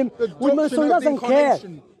Hashim with Mansour doesn't care.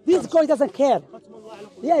 This guy doesn't care.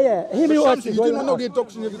 Yeah. You do not know the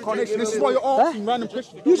doctrine of incarnation. This is why you're asking random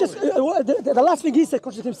questions. You just the last thing he said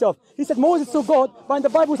contradicted himself. He said Moses saw God, but in the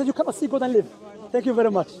Bible said you cannot see God and live. Thank you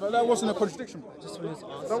very much. But that wasn't a contradiction.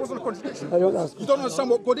 That wasn't a contradiction. You don't understand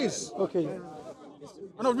what God is. Okay.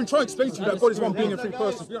 And I've been trying to explain to you that God is one being in three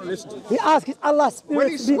persons. You don't listen. He asked, is Allah's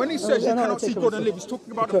spirit? When he says you cannot see God and live, he's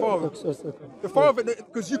talking about the Father. The Father,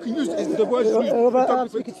 because you can use the words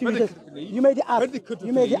you made it up.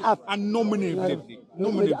 You made it up. And nominatively.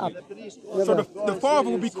 So the Father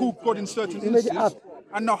will be called God in certain instances.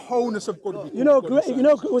 And the wholeness of God will be called God. You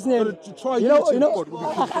know what's his name?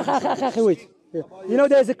 Wait. You know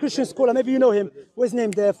there's a Christian scholar, maybe you know him. What's his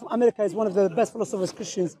name? From America is one of the best philosophers,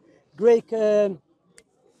 Christians. Greg,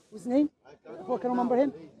 what's his name? I can remember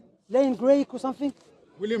him. Lane Craig or something?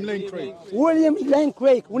 William Lane Craig. William Lane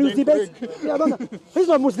Craig. When he debates, I don't know. He's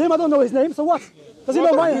not Muslim, I don't know his name, so what? Does he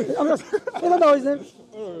know mine? I don't know his name.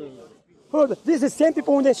 This is the same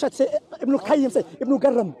people when they say Ibn Qayyim, say Ibn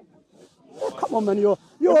Garram. Oh, come on, man, you're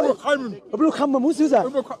Ibn Qayyim, who's that?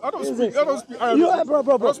 I don't speak Arabic.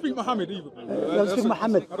 I don't speak Muhammad either. I don't speak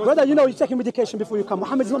Muhammad. Brother, you know you're taking medication before you come.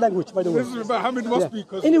 Muhammad is not language, by the way. Muhammad must be,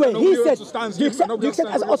 because anyway, he said, do you accept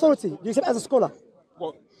as an authority? Do you accept as a scholar?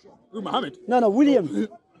 What? Who, Muhammad? No, William.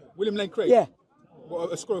 William Lane Craig? Yeah.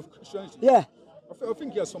 What, a scholar of Christianity? Yeah. I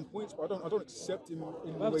think he has some points, but I don't accept him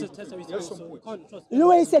in the way he has some points. You know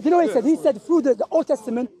what he said? He said through the Old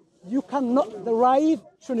Testament, you cannot derive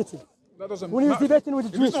Trinity. That doesn't when he was debating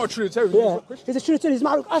with the Jews. He's not a Trinitarian, yeah. He's a Trinitarian. He's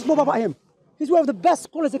Ma'ruf. Ask Bob about him. He's one of the best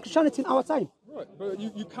scholars of Christianity in our time. Right, but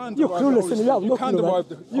you can You're derive clueless the in love. You can derive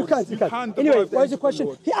the You can. derive Anyway, what is the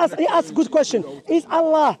question? He asked a good question. Is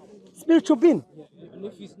Allah spiritual being? And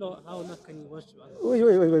if he's not, how enough can you worship Allah?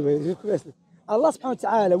 Wait. Allah subhanahu wa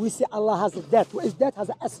ta'ala, we say Allah has a that. What is that? Has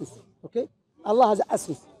an essence. Okay? Allah has an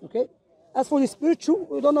essence. Okay? As for the spiritual,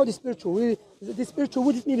 we don't know the spiritual. The spiritual,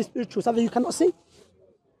 what does it mean the spiritual? Something you cannot see?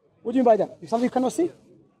 What do you mean by that? Something you cannot see?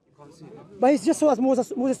 But it's just so as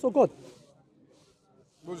Moses saw God.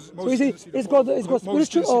 So is God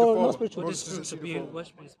spiritual or not spiritual? God is spiritual being,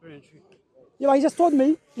 worshipping spirit and truth. Yeah, but he just told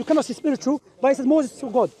me you cannot see spiritual, but he says Moses saw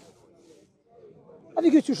God. I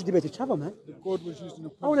think you two should debate each other, man. God was used in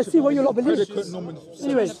a I want to see what you lot believe.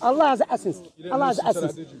 Anyways, Allah has an essence. Allah has an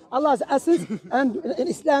essence. Allah has an essence, and in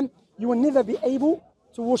Islam, you will never be able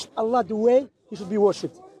to worship Allah the way He should be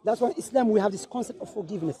worshipped. That's why in Islam we have this concept of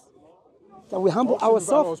forgiveness. So we humble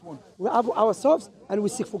ourselves, and we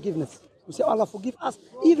seek forgiveness. We say, Allah, forgive us.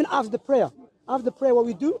 Even after the prayer. After the prayer, what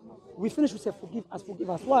we do, we finish, we say, forgive us, forgive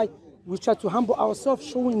us. Why? We try to humble ourselves,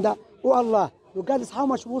 showing that, oh Allah, regardless how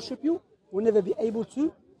much we worship you, we'll never be able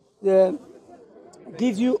to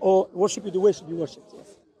give you or worship you the way you should be worshipped.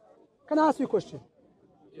 Yes. Can I ask you a question?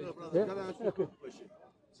 Yeah, brother, can I ask you a question?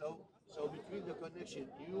 So between the connection,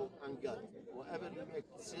 you and God, whoever you make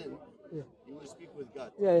sin, you will speak with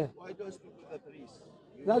God. Yeah. Why don't you speak with the priest?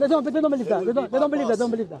 No, they don't believe that. They don't believe that.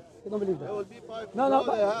 They don't believe that. There will be five.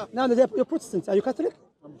 No, you're Protestant. Are you Catholic?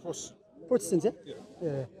 I'm Protestant. Protestant, yeah?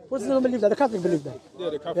 Yeah. Protestants don't believe that. The Catholic believe that. Yeah,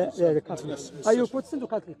 the Catholics. Yeah, the Catholics. Are you Protestant or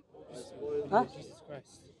Catholic? Huh? Jesus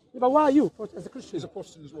Christ. Yeah, but why are you as a Christian? He's a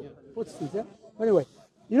Protestant as well. Protestant, yeah? Anyway,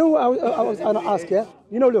 you know what I was going to ask, yeah?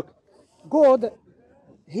 You know, look, God,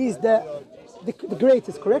 He's the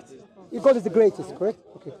greatest, correct? God is the greatest, correct?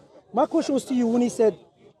 Okay. My question was to you when He said,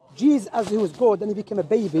 Jesus, as He was God, then He became a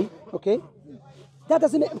baby, okay? That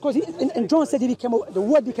doesn't make, because and John said the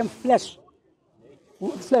Word became flesh.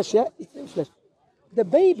 Flesh, yeah? It's flesh. The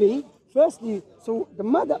baby, firstly, so the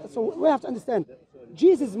mother, so we have to understand,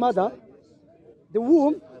 Jesus' mother, the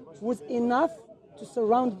womb was enough to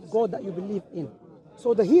surround God that you believe in.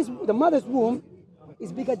 So the mother's womb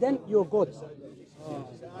is bigger than your God.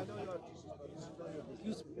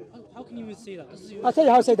 How can you even say that? I'll tell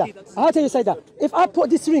you how I say that. I'll tell you say that. If I put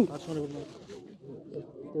this ring,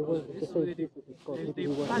 they were the same people with God. Maybe he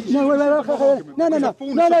was. No, wait. No. The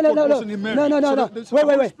fullness of God wasn't in Mary. No. So the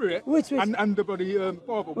Holy Spirit Wait. and the bloody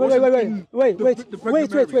Father wasn't in the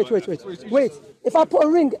pregnant Mary. Wait. If I put a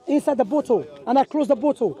ring inside the bottle and I close the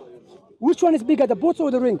bottle, which one is bigger, the bottle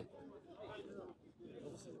or the ring?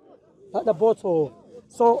 The bottle.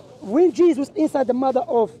 So when Jesus was inside the mother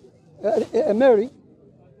of Mary,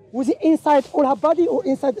 was he inside all her body or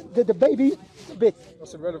inside the baby bit?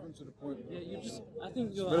 That's irrelevant to the point. Yeah, you just. I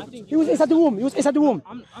think He was inside the womb.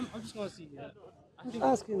 I'm just gonna see. Yeah.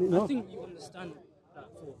 Asking you, no? I think you understand that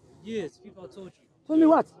for years people have told you. Tell me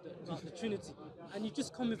what? The Trinity, and you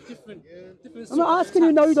just come with different. I'm not asking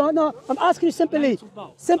you. No, you don't. No, I'm asking you simply.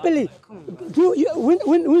 When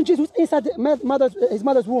Jesus was inside his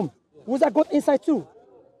mother's womb, was that God inside too?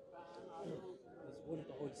 He was born of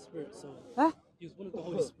the Holy Spirit. So. Huh? He was born of the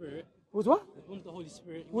Holy Spirit. Was what? He was born of the Holy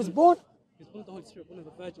Spirit. Was born? He was born of the Holy Spirit, born of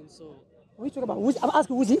a virgin. So. What are you talking about? I'm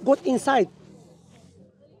asking, was he God inside?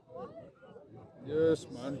 Yes,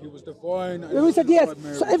 man, he was divine. And We said yes.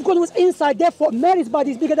 So if God was inside, therefore Mary's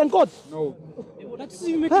body is bigger than God. No. That doesn't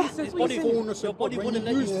even make any sense. Fullness Your of body God. wouldn't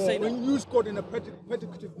let you say that. When you use God in a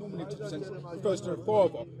predicative nominative sense, it refers to the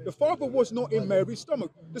Father. The Father was not in Mary's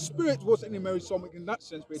stomach. The Spirit wasn't in Mary's stomach in that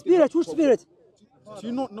sense. But Spirit, which spirit? Do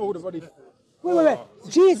you not know the body? Wait.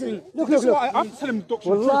 Jesus, look. I have to tell him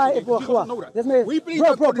doctrine. Wallahi, He doesn't know that. We believe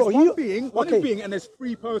that God is one being, and there's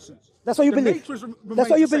three persons. That's what you believe. That's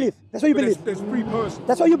what you believe. There's three persons.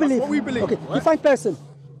 That's what you believe. That's what we believe. Okay, right? define person.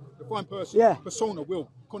 Define person. Yeah. Persona,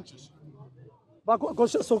 will, conscious. But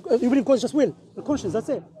so you believe God just will, the conscience, that's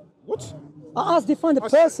it. What? I asked define the I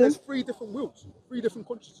said person. There's three different wills, three different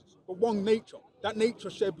consciousness, but one nature. That nature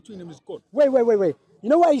shared between them is God. Wait. You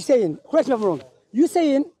know what you're saying? Correct me if I'm wrong. You're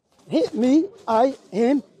saying me, I,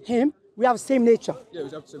 him, we have the same nature. Yeah, we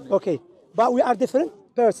have the same nature. Okay, but we are different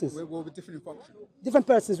persons. We're different in function. Different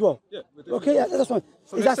persons as well. Yeah, we're different. Okay, that's one.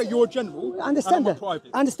 So let's say you're general. I understand and I'm that. a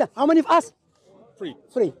private. I understand. How many of us? Three.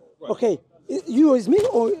 Three. Right. Okay. You is me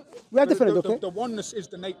or we are different, okay? The oneness is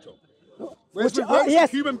the nature. Which, Whereas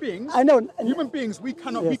yes. human beings, I know. Human beings, we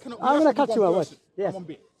cannot. Yes. We cannot. I'm we gonna have to cut be you one out. person, Yes. one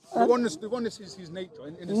being. The oneness is his nature.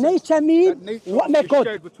 In a Nature sense, means that nature what make is God.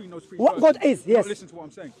 shared between those three What persons. God is, You yes. don't listen to what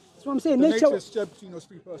I'm saying. That's what I'm saying. The Nature. nature is shared between those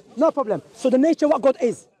three persons. No problem. So the nature, what God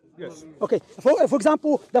is. Yes. Okay. For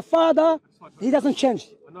example, the Father, he doesn't change.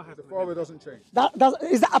 The Father doesn't change.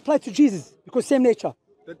 Is that applied to Jesus? Because same nature.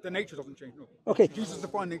 The nature doesn't change. No. Okay. Jesus'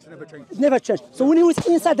 divine nature never changes. It never changed. So when he was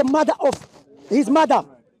inside the mother of his mother,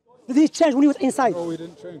 did he change when he was inside? No, he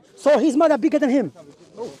didn't change. So his mother bigger than him.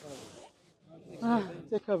 No.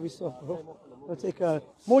 Take care of yourself, bro. Take care.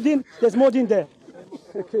 Modin, there's Modin there.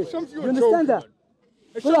 Okay. Shamsi, You understand that?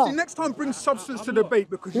 Hey, Bro. Shamsi, next time bring substance to debate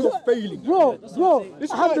because you're failing. Bro,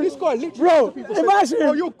 This guy literally bro, people say, imagine.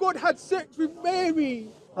 oh, your God had sex with Mary.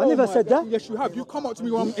 I never said that. Yes, you have. You come up to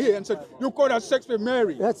me when I'm here and said, your God had sex with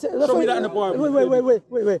Mary. That's it. Show me that in the Bible.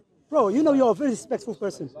 Wait. Bro, you know you're a very respectful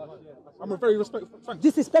person. I'm a very respectful. Thanks.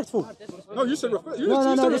 Disrespectful. No, you said respectful. You No,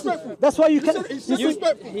 said this is- respectful. that's why you You can. said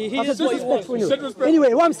disrespectful. He I is said what he disrespectful. wants. You said respectful.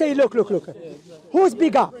 Anyway, what I'm saying, look. Who's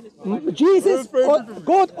bigger? Jesus or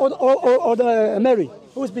God or the Mary?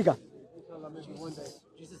 Who's bigger?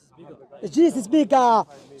 Jesus is bigger.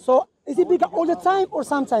 So is he bigger all the time or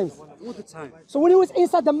sometimes? All the time. So when he was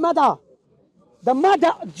inside the mother,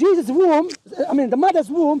 Jesus' womb, the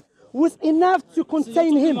mother's womb was enough to So contain you're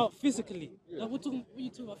talking him. about physically. Like, what are you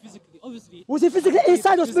talking about physically? Obviously. Was he physically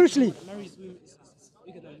inside or spiritually? Mary's womb is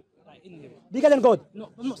bigger than in him. Bigger than God. No,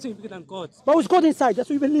 I'm not saying bigger than God's. But was God inside? That's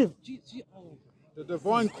what you believe. The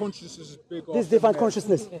divine consciousness is bigger. This divine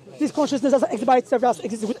consciousness. This consciousness doesn't exist by itself, it has to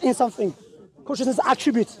exist within something. Consciousness is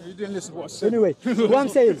attribute. You didn't listen to what I said. Anyway, what I'm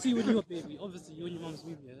saying. See, when you're a baby, obviously you're in your mum's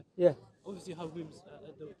womb, yeah? Yeah. Obviously you have wombs.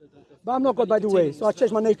 But I'm not God, by the way, so I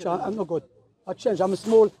changed my nature. I'm not God. I changed. I'm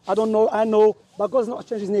small. I don't know. I know. But God's not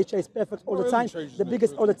changed his nature. He's perfect all the time. The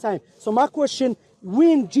biggest all the time. So my question,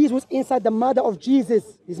 when Jesus was inside the mother of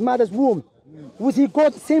Jesus, his mother's womb, was he God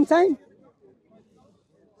at the same time?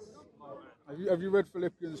 Have you read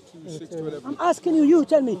Philippians 2:6-11? I'm asking you. You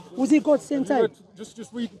tell me. Was he God at the same time? Just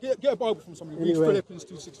read. Get a Bible from somebody. Read Anyway. Philippians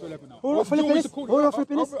 2:6-11 now. Hold on, Philippians.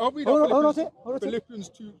 I'll read out Philippians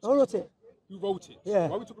 2. Who wrote it? Who wrote it? Yeah.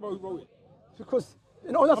 Why are we talking about who wrote it? Because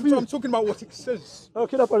in order for you. I'm talking about what it says.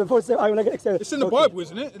 Okay, no problem. I want to get excited. It's in the Bible,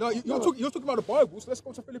 isn't it? Like, you're talking about the Bible, so let's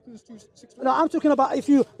go to Philippians 2:6. No, I'm talking about if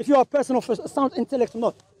you are a person of sound intellect or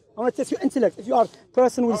not. I want to test your intellect. If you are a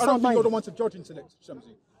person with I don't sound think you're the mind. one to judge intellect,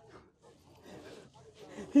 Shamsi.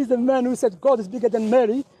 He's the man who said God is bigger than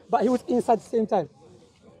Mary, but he was inside at the same time.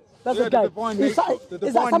 That's Yeah, the guy. the divine nature- the Is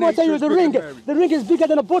divine that someone tell you nature the is ring? bigger than Mary. The ring is bigger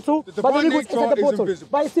than a bottle, The but the divine ring was inside nature the is bottle. invisible.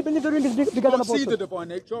 But I still believe the ring is bigger than a Can't see the bottle. divine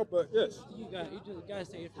nature, but yes. You guys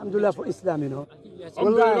say it. Alhamdulillah for Islam, you know. Yes,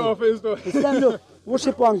 Wallahi. for Islam. Islam, look,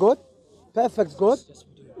 worship one God, perfect God.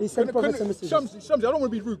 He sent prophets and messengers. Shamsi, I don't want to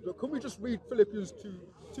be rude, but can we just read Philippians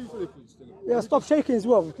 2 Philippians together? Yeah, stop shaking as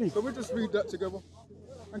well, please. Can we just read that together?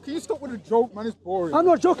 And can you stop with the joke, man? It's boring. I'm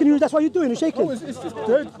not joking you, that's what you're doing, you're shaking. No, it's just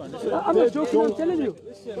dead, man. It's I'm not joking, I'm telling you.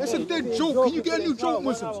 It's a dead joke. Can you get a new joke,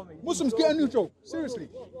 Muslims? Muslims, get a new joke. Seriously.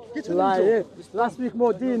 Get a new Lie, joke. yeah. Last week,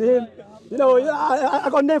 Modin, him. You know, I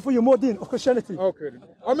got a name for you, Modin, of Christianity. Okay. Then.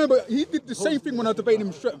 I remember he did the same thing when I debated him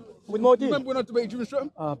in Streatham. With You Modin. remember when I debated you in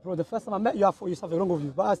Streatham? Bro, the first time I met you, I thought you something wrong with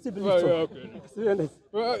you, but I still believe Right, so. yeah, okay. To be honest.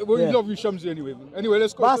 Well, Yeah. we love you, Shamsi, anyway. Man. Anyway,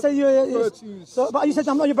 let's go. But I to said you, 13. but you said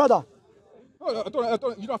I'm not your brother. No, I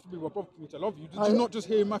don't, you don't have to be my brother for me to love you. Did you not just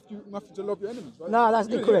hear Matthew to love your enemies, right? No, that's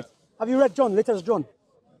Yeah, incorrect. Have you read John, letters John?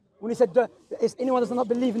 When he said, if anyone does not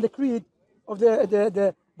believe in the creed of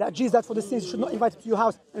that Jesus died for the sins, you should not invite him to your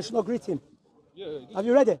house and should not greet him. Yeah, Have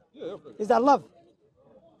you read it? yeah, okay. Is that love?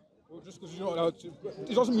 Well, just because you're not allowed to,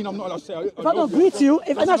 it doesn't mean I'm not allowed to say I If I don't greet you,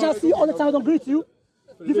 if I see you all the time, I don't greet you,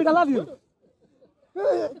 do you think I love you?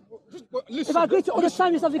 Listen, If I greet you all the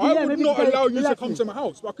time, you're thinking, I yeah, would maybe not you allow you to relax come me. to my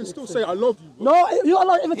house, but I can still say I love you. Bro. No, you're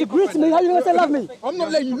allowed even to greet me. How are you going to say love me? I'm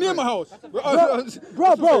not letting you near my house.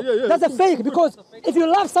 Bro, Yeah, that's a fake, because if you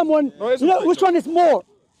love someone, it's you know not which fake, one is more,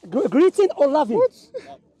 greeting or loving?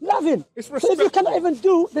 Loving. It's So if you respect. cannot even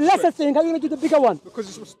do the lesser thing, how are you going to do the bigger one? Because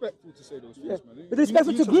it's respectful to say those things, man. It's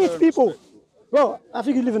respectful You to need greet learn people. respect. Bro, I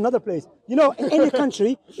think you live in another place. You know, in any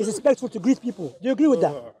country, it's respectful to greet people. Do you agree with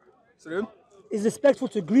that? So then, It's respectful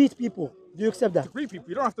to greet people. Do you accept that? greet people.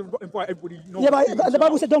 You don't have to invite everybody. You know, Yeah, but the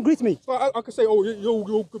Bible said don't greet me. So I could say, oh,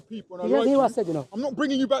 you're good people, and I You like hear you. what I said, you know? I'm not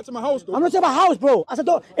bringing you back to my house, though. I'm not talking about house, bro. I said,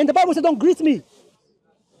 don't, and the Bible said don't greet me.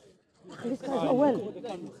 This guy's not well.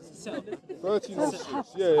 13 or 6. I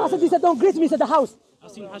Yeah. said, he said don't greet me, he said the house.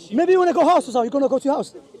 Maybe you want to go house or something. You're going to go to your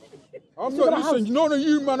house. I'm about not, listen, none of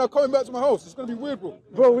you, man, are coming back to my house. It's going to be weird, bro.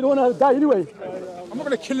 Bro, we don't want to die anyway. I'm not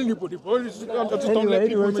going to kill anybody, bro. I just don't let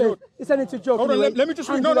people in my yard. It's an into joke. Hold on, anyway. let me just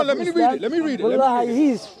read. No, let me read it. Let me read it. Wallahi,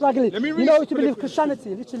 he's struggling. Let me You read know, it. to believe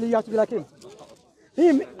Christianity, literally, you have to be like him.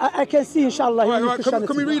 Him, I can see, inshallah, he All will right, live can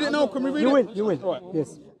Christianity. we read it now? Can we read You it? will, you will. All right.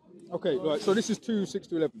 Yes. Okay, right. So this is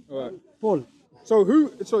 2:6-11. All right. Paul. So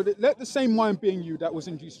let the same mind be in you that was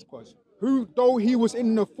in Jesus Christ, who, though he was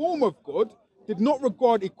in the form of God, did not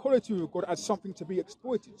regard equality with God as something to be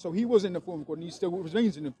exploited. So he was in the form of God, and he still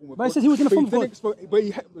remains in the form of God. But he said he was in the form of didn't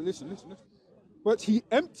God. listen. But he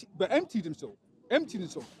emptied himself,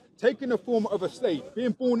 taking the form of a slave,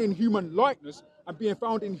 being born in human likeness and being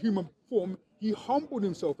found in human form. He humbled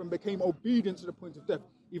himself and became obedient to the point of death,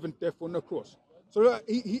 even death on the cross. So that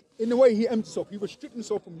he in a way, he emptied himself. He restricted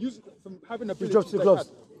himself from having the ability dropped the that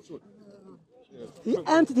gloves. he had. He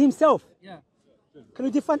emptied himself. Yeah. Can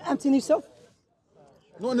you define emptying himself?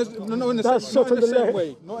 Not in the That's same, so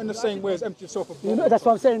way. Not in the same way as empty yourself of You know, that's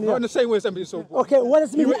what I'm saying. Not Yeah. in the same way as empty yourself. Okay, what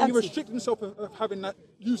does it mean He empty? restricted himself of having that,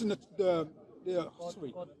 using the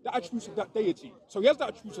attributes of that deity. So he has the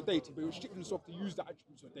attributes of deity, but he restricted himself to use the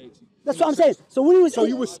attributes of deity. That's what I'm saying. So when he was, So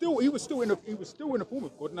he was still in the form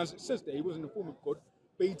of God, and as it says there, he was in the form of God,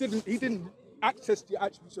 but he didn't access the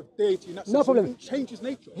attributes of deity in that sense. No problem. He didn't change his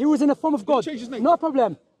nature. he was in the form of God. change his name. No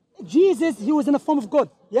problem. Jesus, he was in the form of God.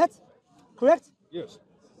 Yes? Correct? Yes.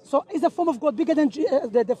 So is the form of God bigger than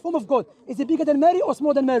the form of God? Is it bigger than Mary or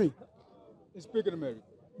smaller than Mary? It's bigger than Mary.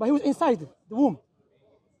 But he was inside the womb.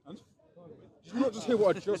 And did you not just hear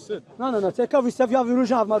what I just said? No. Take care of yourself. You have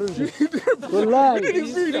religion, I have my religion. Wallahi.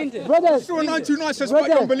 Brothers. Surah 929 says Brother.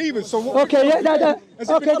 about unbelievers. So what? Okay, yeah, Has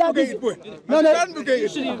it okay, been that abrogated, is. boy? No, Has no. it been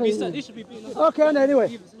abrogated? They should be beaten up. Okay, no,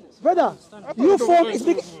 anyway. Brother, your form is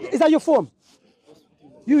big. Is that your form?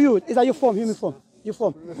 Is that your form? Human form. Your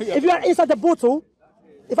form. If you are inside the bottle,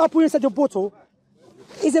 if I put you inside your bottle,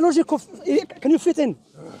 is it logical? Can you fit in?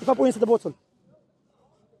 If I put you inside the bottle.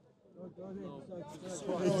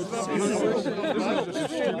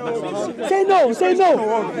 Say no. You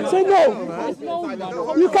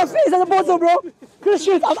can fit inside the bottle, bro.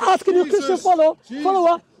 Christians, I'm asking you, Christian follower.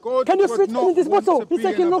 God Can you was fit not in this wanted bottle? to He's be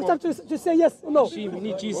taking a in long a time to say yes or no. We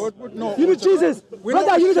need Jesus. God would not You need Jesus. We're Brother,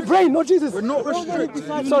 not you need the brain, not Jesus. We're not restricted.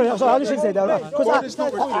 Sorry, I didn't say that, right? God is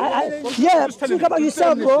not restricted. Yeah, Just tell think him, about just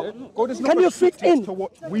tell yourself, him bro. this, yeah? God is not Can you fit restricted in? to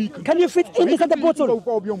what we can Can you fit So in he inside the can go bottle?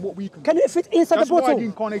 far beyond what we can Can you fit inside the That's why the bottle?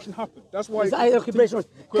 incarnation happened. That's why. Okay, brace.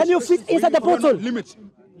 Can you fit inside the We are not bottle? limited.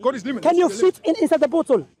 God is limited. Can you fit in inside the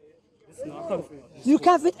bottle? You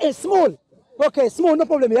can fit in small. Okay, small, no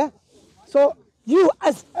problem, yeah? So you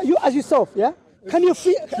as yourself, yeah? Can you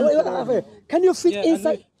fit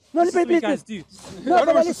inside? No, This is what you please, guys please. do. No, I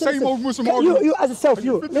know but it's the listen, same listen. old Muslim You argument. as yourself,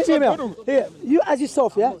 you. And Let me hear. middle. Here, you as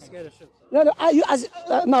yourself, yeah. I'm not scared of shit. No, you as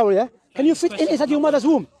now, yeah. Can you fit inside your mother's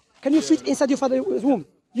womb? Can you fit inside your father's womb?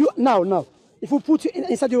 You now. If we put you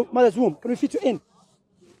inside your mother's womb, can we fit you in?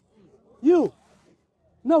 You.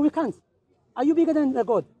 No, we can't. Are you bigger than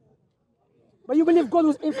God? But you believe God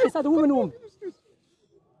was inside the woman's womb.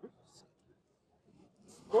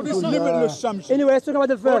 God is limitless, Shamsi. Anyway, let's talk about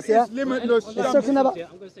the verse, God yeah. is limitless, Let's Shamsi. talk about. Yeah,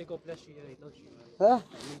 I'm going to say God bless you. Yeah, he loves you, man. Huh?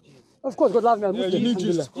 Of course, God loves me. I'm Yeah, Muslim, you need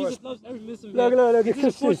Jesus alhamdulillah. Christ. Jesus loves every Muslim. Look, yeah. look, He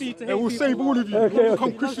didn't force Christians. you to It hate will people. save all of you. Okay.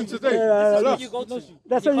 Become Christian today. Yeah, That's Allah. what you go to.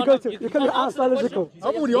 That's where you go to. You can't answer logical.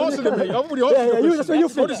 I've already answered it, mate. I've already Yeah, answered you. the That's what you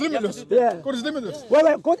question. feel. God is limitless. Yeah. God is limitless.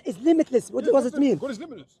 Wait. God is limitless. What does it mean? God is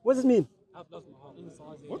limitless. What does it mean?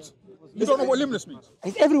 What? You don't know what limitless means?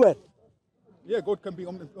 It's everywhere. Yeah, God can be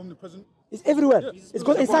omnipresent. It's everywhere. Yeah. It's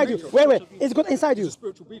God It's inside you. nature. Wait. It's God inside He's you. a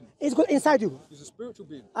spiritual being. It's God inside you. He's a spiritual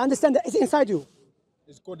being. I understand that. It's inside you.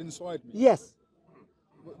 Is God inside me? Yes.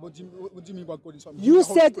 What do you mean by God inside me? You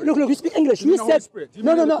said, look, you speak English. Do you You mean the Holy said, Spirit? Do you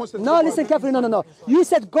no, mean no, the no. constant No, Bible? listen carefully. No. You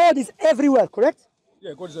said God is everywhere, correct?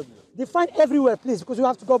 Yeah, God is everywhere. Define everywhere, please, because you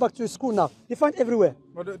have to go back to school now. Define everywhere.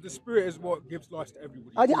 But the Spirit is what gives life to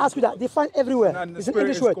everybody. I did ask you that. Define everywhere. And the It's an Spirit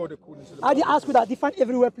English is word. God according to the I did Bible. ask you that. Define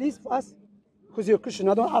everywhere, please, for us. Because you're a Christian.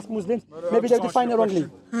 I don't ask Muslims. I'll Maybe just they'll answer define it your wrongly.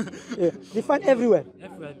 Yeah. Define everywhere.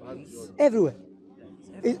 Everywhere means Everywhere.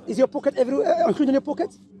 Is your pocket everywhere, including your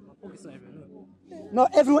pocket? pockets not everywhere. No,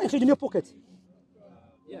 everywhere, including your pocket.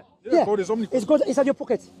 Yeah. Yeah, God is It's omnipresent. God inside your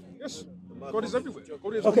pocket. Yes. God is everywhere.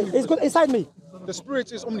 God is Okay, it's omnipresent. God inside me. The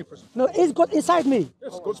Spirit is omnipresent. No, it's God inside me.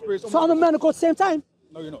 Yes, God's Spirit is So I'm a omnipresent. man of God at the same time.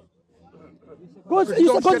 No, you're not. God, You you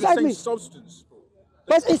don't said God share the inside same me. substance.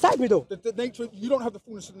 But it's inside me though. The nature, you don't have the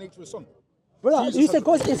fullness of the nature of the Son. Brother, Jesus you has said the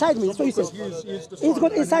God's fullness inside me. That's what you because said. He is the It's Son,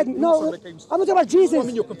 God and inside He me. also No, became- I'm not talking about I Jesus.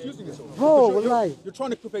 mean, you're confusing yourself. Bro, Because wallahi. you're trying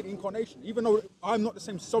to compare incarnation, even though I'm not the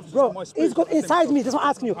same substance. Bro, and my spirit it's God is not the same inside me. substance. That's what I'm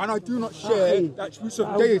asking you. And I do not share the attributes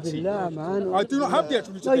of deity. A'udhu man. I do not have the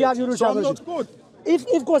attributes No, of you have deity. your So I'm religion. not God.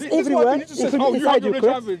 If God's This is why everywhere, Benito says, including oh, you inside have you, your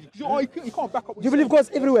correct? religion. You can't back up what Do you you're believe saying. God's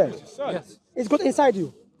everywhere? It's sad. Yes. Is God inside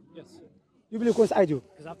you? Yes. You believe God's inside you?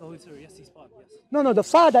 Because after the Holy Spirit, yes, he's part. Yes. No, the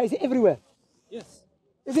Father is everywhere. Yes.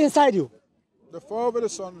 Is he inside you? The Father, the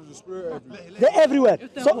Son, and the Spirit everywhere. They're everywhere.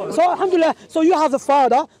 So alhamdulillah, so you have the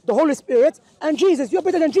Father, the Holy Spirit, and Jesus. You're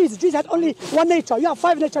better than Jesus. Jesus had only one nature. You have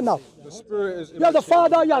 5 natures now. The Spirit is You have the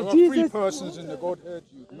Father, you have there are 3 Jesus. persons in the Godhead.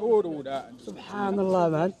 You ignored all that. And just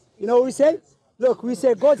Subhanallah, man. You know what we say? Look, we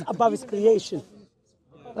say God's above his creation.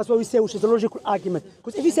 That's what we say, which is the logical argument.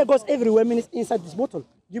 Because if you say God's everywhere, I mean it's inside this bottle. Do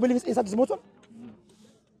you believe it's inside this bottle?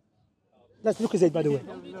 Let's look at it, by the way.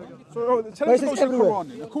 So tell Where us is about it the everywhere? Quran.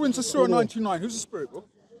 Then. According to Surah 99, who's the Spirit, bro?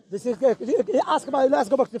 This is, let's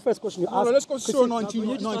go back to the first question you No, asked. let's go to Surah Because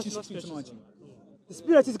 19, 16 to 19. the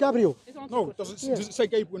Spirit is Gabriel. No, does it say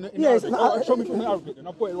Gabriel in Yeah, it's Arabic? an- Show me from the Arabic, and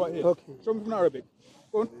I'll put it right here. Okay. Show me from Arabic.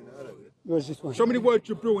 Go on. Where's this one? Show me the word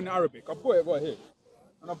Jibril in Arabic. I'll put it right here.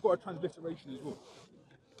 And I've got a transliteration as well.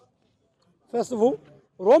 First of all,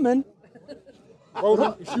 Roman.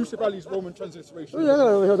 Roman, it's Yusuf Ali's Roman transliteration.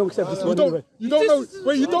 No, I don't accept this one anyway. You don't know,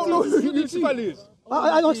 wait, you don't know who Yusuf Ali is?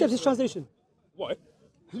 I don't accept this translation. Why?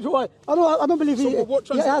 Why? I don't believe he. So what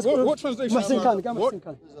translation Mahsin am I- Khan, get what? Mahsin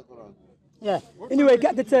Khan. Yeah. Anyway,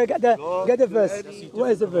 get the verse.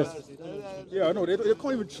 Where is the verse? Yeah, I know, they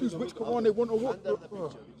can't even choose which Quran they want or what.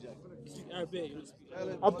 Arabic, you don't speak.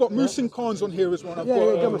 I've got Musin Khans on here as well. I've Yeah,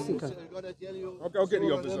 got, get Mahsin Khan. I'm gonna tell you. I'll get the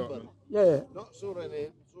surah others out, number. man. Yeah. Not surah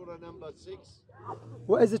name, surah number 6.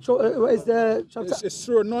 What is the chapter? It's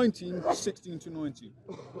Surah 19, 16 to 19.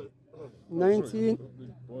 19.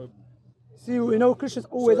 See, you know Christians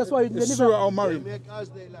always. That's why It's Surah Al-Maryam. Make as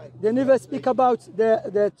they like. they never speak about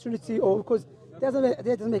the Trinity, or because that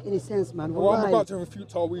doesn't make any sense, man. Well, I'm Wallahi. about to refute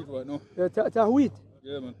Tawheed right now. Tawheed.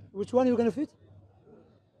 Yeah, man. Which one are you gonna fit?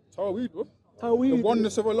 Tawheed, bro. The Tawheed.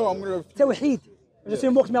 oneness of Allah, I'm going to refute. Tawheed. Just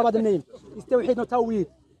you mocked me about the name. It's Tawheed, not Tawheed.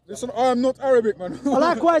 Listen, I am not Arabic, man.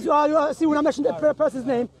 Likewise, see when I mention the person's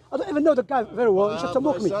name, I don't even know the guy very well. You should to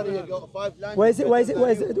mock me. Sorry, you got 5 languages.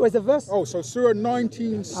 Where's the verse? Oh, so Surah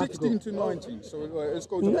 19, 16 to 19. So let's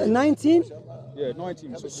go to 19? Yeah,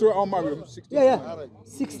 19. So Surah Al-Maryam, 16 Yeah, to 19.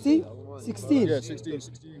 16? 16. Yeah,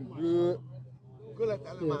 16. كلها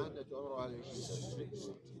تعلم عنها تعمروا على شيء.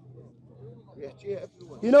 يحكيها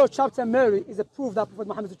everyone. You know, chapter Mary is a proof that Prophet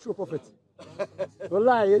Muhammad is a true prophet.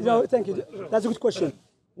 Wallahi, thank you. That's a good question.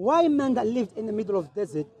 Why a man that lived in the middle of the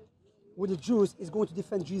desert with the Jews is going to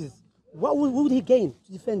defend Jesus? What would he gain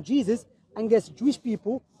to defend Jesus against Jewish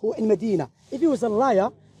people who are in Medina? If he was a liar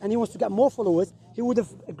and he wants to get more followers, he would have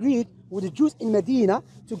agreed with the Jews in Medina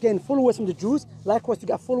to gain followers from the Jews, likewise to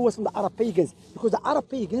get followers from the Arab pagans. Because the Arab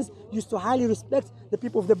pagans used to highly respect the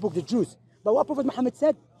people of the book, the Jews. But what Prophet Muhammad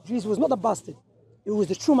said, Jesus was not a bastard. It was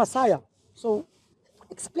the true Messiah. So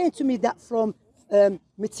explain to me that from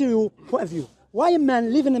material point of view. Why a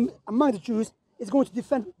man living among the Jews is going to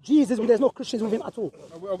defend Jesus when there's no Christians with him at all?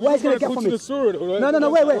 Why is he going to get from it? No,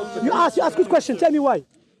 wait. You ask good question. Tell me why.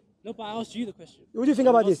 No, but I asked you the question. What do you think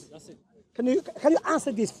about this? That's it. Can you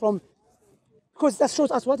answer this from, because that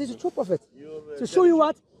shows us what is a true prophet. To show you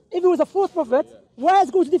what, if it was a false prophet, why is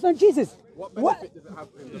he going to defend Jesus? What benefit does it have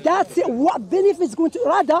for him? That's it. What benefit is going to,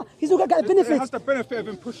 rather, he's not going to get a benefit. It has the benefit of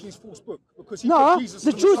him pushing his false book. Because he No, put Jesus the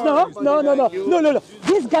as Jews, Messiah. no.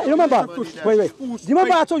 This guy, remember, wait. Do you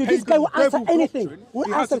remember I told you, this guy will answer anything.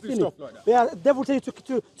 Will answer anything. Yeah, the devil tell you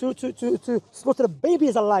to slaughter the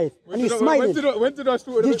babies alive. And he's smiling. When did I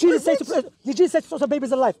slaughter Did Jesus say to slaughter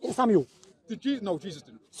babies alive in Samuel? No, Jesus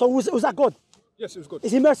didn't. So was that God? Yes, it was God.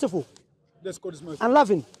 Is he merciful Yes, God is merciful. and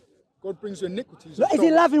loving? God brings you iniquities. No, is he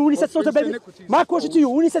loving when he said slaughter babies? My question to you,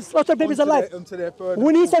 when he said slaughter babies alive,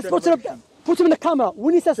 when he said slaughter, put him in the camera,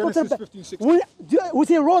 when he said slaughter,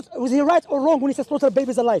 was he right or wrong when he said slaughter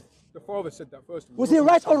babies alive? The Father said that first. Was he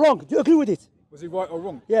right or wrong? Do you agree with it? Was he right or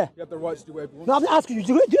wrong? Yeah. He had the right to do whatever he wants. No, I'm not asking you.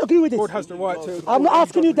 Do you agree with it? God has the right to. I'm not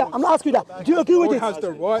asking you that. I'm not asking you that. Do you agree with God it? has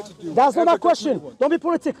the right to do. That's not my whatever question. he wants. Don't be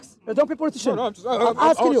politics. Don't be politician. No, I'm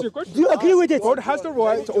asking you. question. Do you agree with it? God has the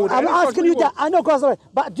right to order. I'm any not asking judgment you he that. wants. I know God's right,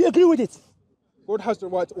 but do you agree with it? God has the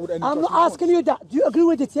right to order any I'm judgment not asking he you that. Do you agree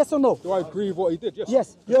with it? Yes or no? wants. Do I agree with what he did? Yes.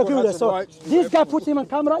 Yes, you God agree with has it. the So right to do this whatever guy he put wants. him on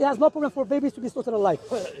camera. He has no problem for babies to be slaughtered alive.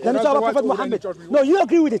 Let me has talk the about right Prophet to order any Muhammad. judgment he No, wants. you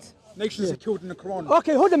agree with it. Nations are killed in the Quran.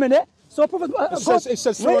 Okay, hold a minute. So Prophet It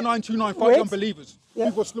says Surah 929, fight the unbelievers. Yeah.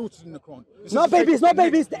 People are slaughtered in the Quran. It says No to take babies, off no their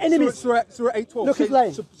babies, necks. the enemies. Surah 812. Look, he's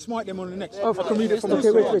lying. To smite them on the necks. Okay. I can read it from Okay,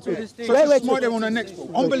 the wait. Surah. Wait. Smite them on the necks, bro.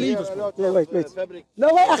 Unbelievers, bro. Yeah, wait.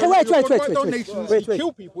 No, wait,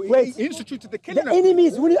 Wait. He instituted the killing. The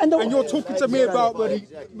enemies, and you're talking to me about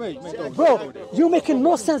mate, bro, you're making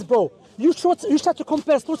no sense, bro. You try to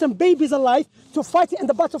compare slaughtering babies alive to fighting in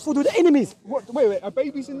the battlefield with the enemies. Wait, are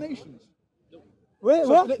babies in nations? Wait,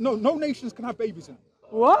 what? No nations can have babies in.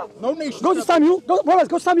 What? No nations. Go to Samuel. Go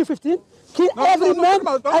to Samuel 15. Kill every man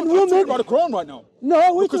and woman. I'm about the Quran right now. No, what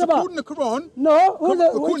are you Because talking about? according to the Quran, No, according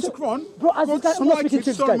to the Quran, bro, God I'm not speaking to smited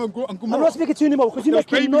this guy. Sodom and I'm Gomorrah. not speaking to you anymore because you're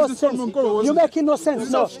There's making no babies in Sodom sense. and Gomorrah, You're wasn't it? making no sense.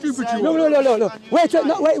 That's No. how stupid you No.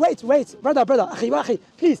 Wait, brother. Akhi,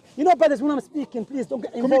 please. You know, brothers, when I'm speaking, please don't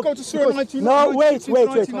get involved. Can we go to Surah 19? No, wait.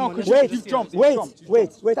 You've jumped.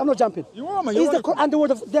 Wait. I'm not jumping. You are, man. Is the Quran the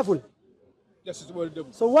word of the devil? Yes, it's the word of the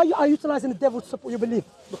devil. So why are you utilizing the devil to support your belief?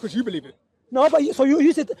 Because you believe it. No, but you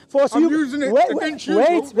use it for. So I'm you, using it against you,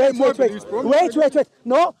 Wait. bro. My beliefs, bro. Wait.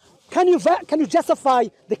 No, can you justify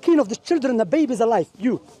the killing of the children, the babies alive?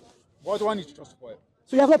 You. Why do I need to justify it?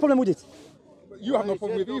 So you have no problem with it? But you have no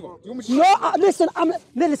problem with it either. Do you want me to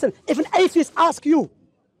No, listen. If an atheist asks you,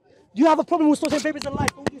 do you have a problem with slaughtering babies alive?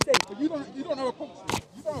 What would you say? But you don't have a problem.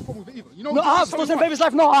 You don't have a problem with it either. You know No, I have. so Slaughtering much. babies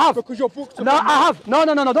alive? No, I have. Because your book's No, I have. No.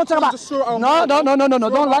 Don't talk about. No.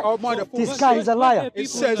 Don't lie. This guy is a liar. It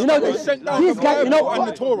says You know, that they sent down this the guy. You Bible and the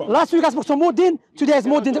know, Torah. last week I spoke to Muddin. Today is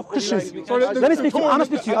Muddin Christians. Let me speak to you. I'm not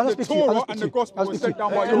speak to you. I'm not speak to you. Torah and the gospel was sent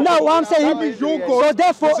down by your No, what I'm saying. That means your So God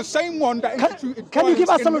therefore, is the same one that instituted can you give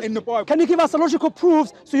us violence in the Bible. Can you give us a logical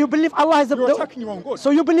proofs so you believe Allah is the? You're attacking your own God.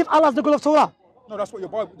 So you believe Allah is the God of Torah? No, that's what your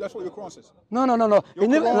Bible. That's what your Quran says. No. Your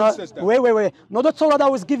Quran says that. Wait. No, the Torah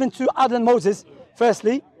that was given to Adam and Moses,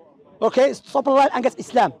 firstly. Okay, stop a lie against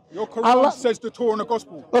Islam. Your Quran says the Torah and the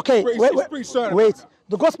gospel. Okay, It's pretty certain. wait.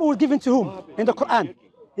 The gospel was given to whom in the Quran?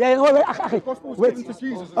 Wait. The gospel was given to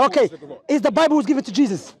Jesus. Okay, is the Bible was given to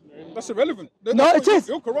Jesus? That's irrelevant. No, it is.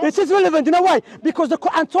 It is relevant. You know why? Because the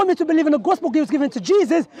Quran told me to believe in the gospel was given to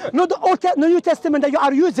Jesus, not the New Testament that you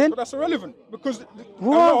are using. But that's irrelevant because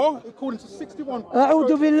What? Allah, according to 61,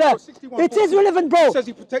 A'udhu billah. It is relevant, bro. He says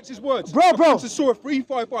he protects his words. Bro. According to Surah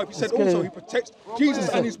 355, he said also he protects Jesus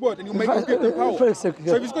and his word, and he'll make him give them power. So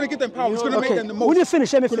if he's going to give them power, he's going to make them the most When you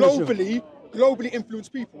finish, let me finish. globally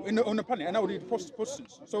influenced people on the planet, and that would be the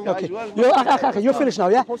Protestants. So Okay, you're finished now,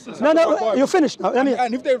 yeah? No, you're finished now.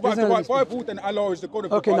 And if they write the right Bible, then Allah is the God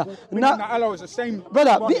of the Bible. Now, that Allah is the same.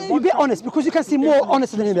 brother, be honest, because you can see more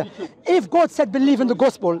honest than him here. If God said believe in the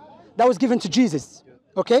gospel that was given to Jesus,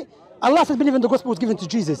 okay? Allah said believe in the gospel was given to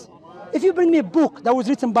Jesus. If you bring me a book that was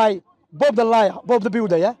written by Bob the liar, Bob the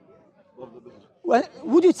builder, yeah? Well,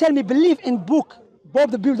 would you tell me believe in book Bob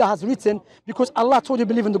the builder has written because Allah told you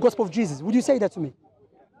believe in the gospel of Jesus? Would you say that to me?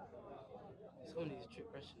 It's only these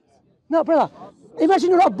trick questions. No, brother.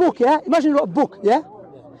 Imagine you wrote a book, yeah?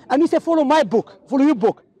 And you say follow my book, follow your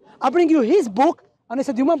book. I bring you his book, And I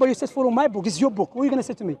said, you remember you said follow my book. It's your book. What are you going to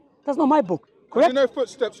say to me? That's not my book. Correct? You know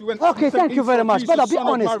footsteps you went. Okay, thank you very much. Brother, be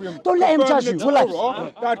honest. Don't let him judge you. Relax.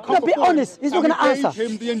 No, be honest. He's not going to answer.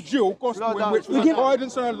 Him the Injil gospel in which was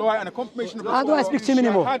guidance and a light and a confirmation of the I don't want to speak to him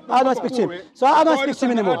anymore. I don't want to speak to him. So I don't want to speak to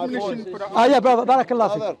him anymore. Oh yeah, brother, barakallah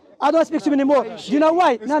fiqh. I don't want to speak to him anymore. Do you know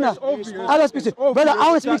why? No. I don't want to speak to you. Brother, I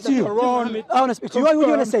want to speak to you. I want to speak to you. What do you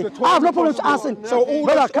want to say? I have no problem to answer. So all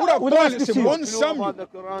that violence in 1 You Samuel, the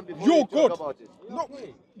Quran before you're you talk God. about it. No,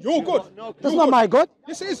 you're God. That's not my God.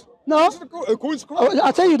 Yes, it is. No. This is the God, according to the Quran.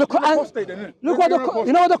 I'll tell you, the Quran. Apostate, isn't it? Look what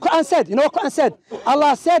you know what the Quran said. You know what the Quran said?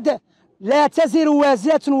 Allah said, لا تزر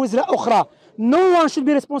وازرة وزر أخرى. No one should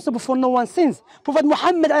be responsible for no one's sins. Prophet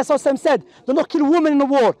Muhammad said, do not kill women in the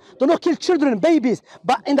war. Do not kill children, babies.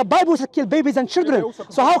 But in the Bible, it said kill babies and children.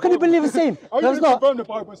 So how can you believe the same? Are you confirm the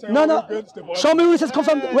Bible saying No. Show me who says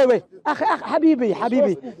confirm. Wait. Habibi,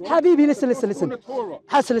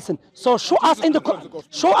 listen. So show us in the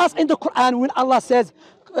Quran when Allah says,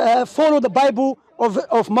 follow the Bible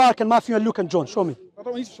of Mark and Matthew and Luke and John. Show me. I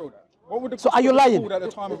don't need to show that. What would the So are you gospel lying? be called at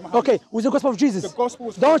the time of Muhammad? Okay, with the gospel of Jesus. The gospel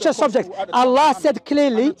was Don't called change the gospel subject. at the time of Allah Muhammad. said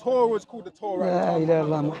clearly. And the Torah was called the Torah at the La time of ilaha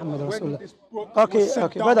illallah Muhammad. Muhammad When Rasulullah. this book was Okay,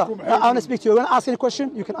 sent down brother. from I want to heaven. speak to you. You want to ask any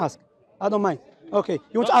question? You can ask. I don't mind. Okay,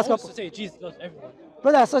 you want to I ask? also say Jesus loves everyone.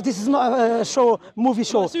 Brother, so this is not a show, movie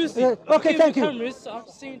show. Seriously. Okay, thank you. Cameras, I'm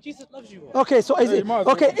saying Jesus loves you. Okay, so is it might as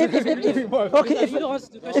well. okay?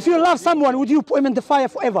 If you love someone, would you put him in the fire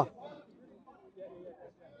forever?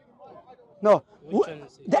 No.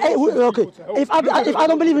 Okay. If I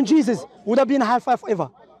don't believe in Jesus, would I be in hellfire forever?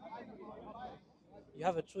 You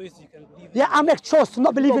have a choice. You can believe. Yeah, I make choice to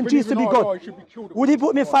not believe in Jesus to be Allah, God. he should be killed. Would he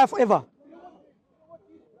put me in fire forever?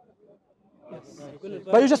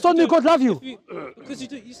 But you just told me God love you. Because you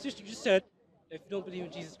just said if you don't believe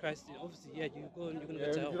in Jesus Christ, then obviously you're going to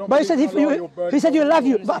go to hell. But he said he said you love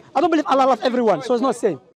you. But I don't believe Allah loves everyone, so it's not the same.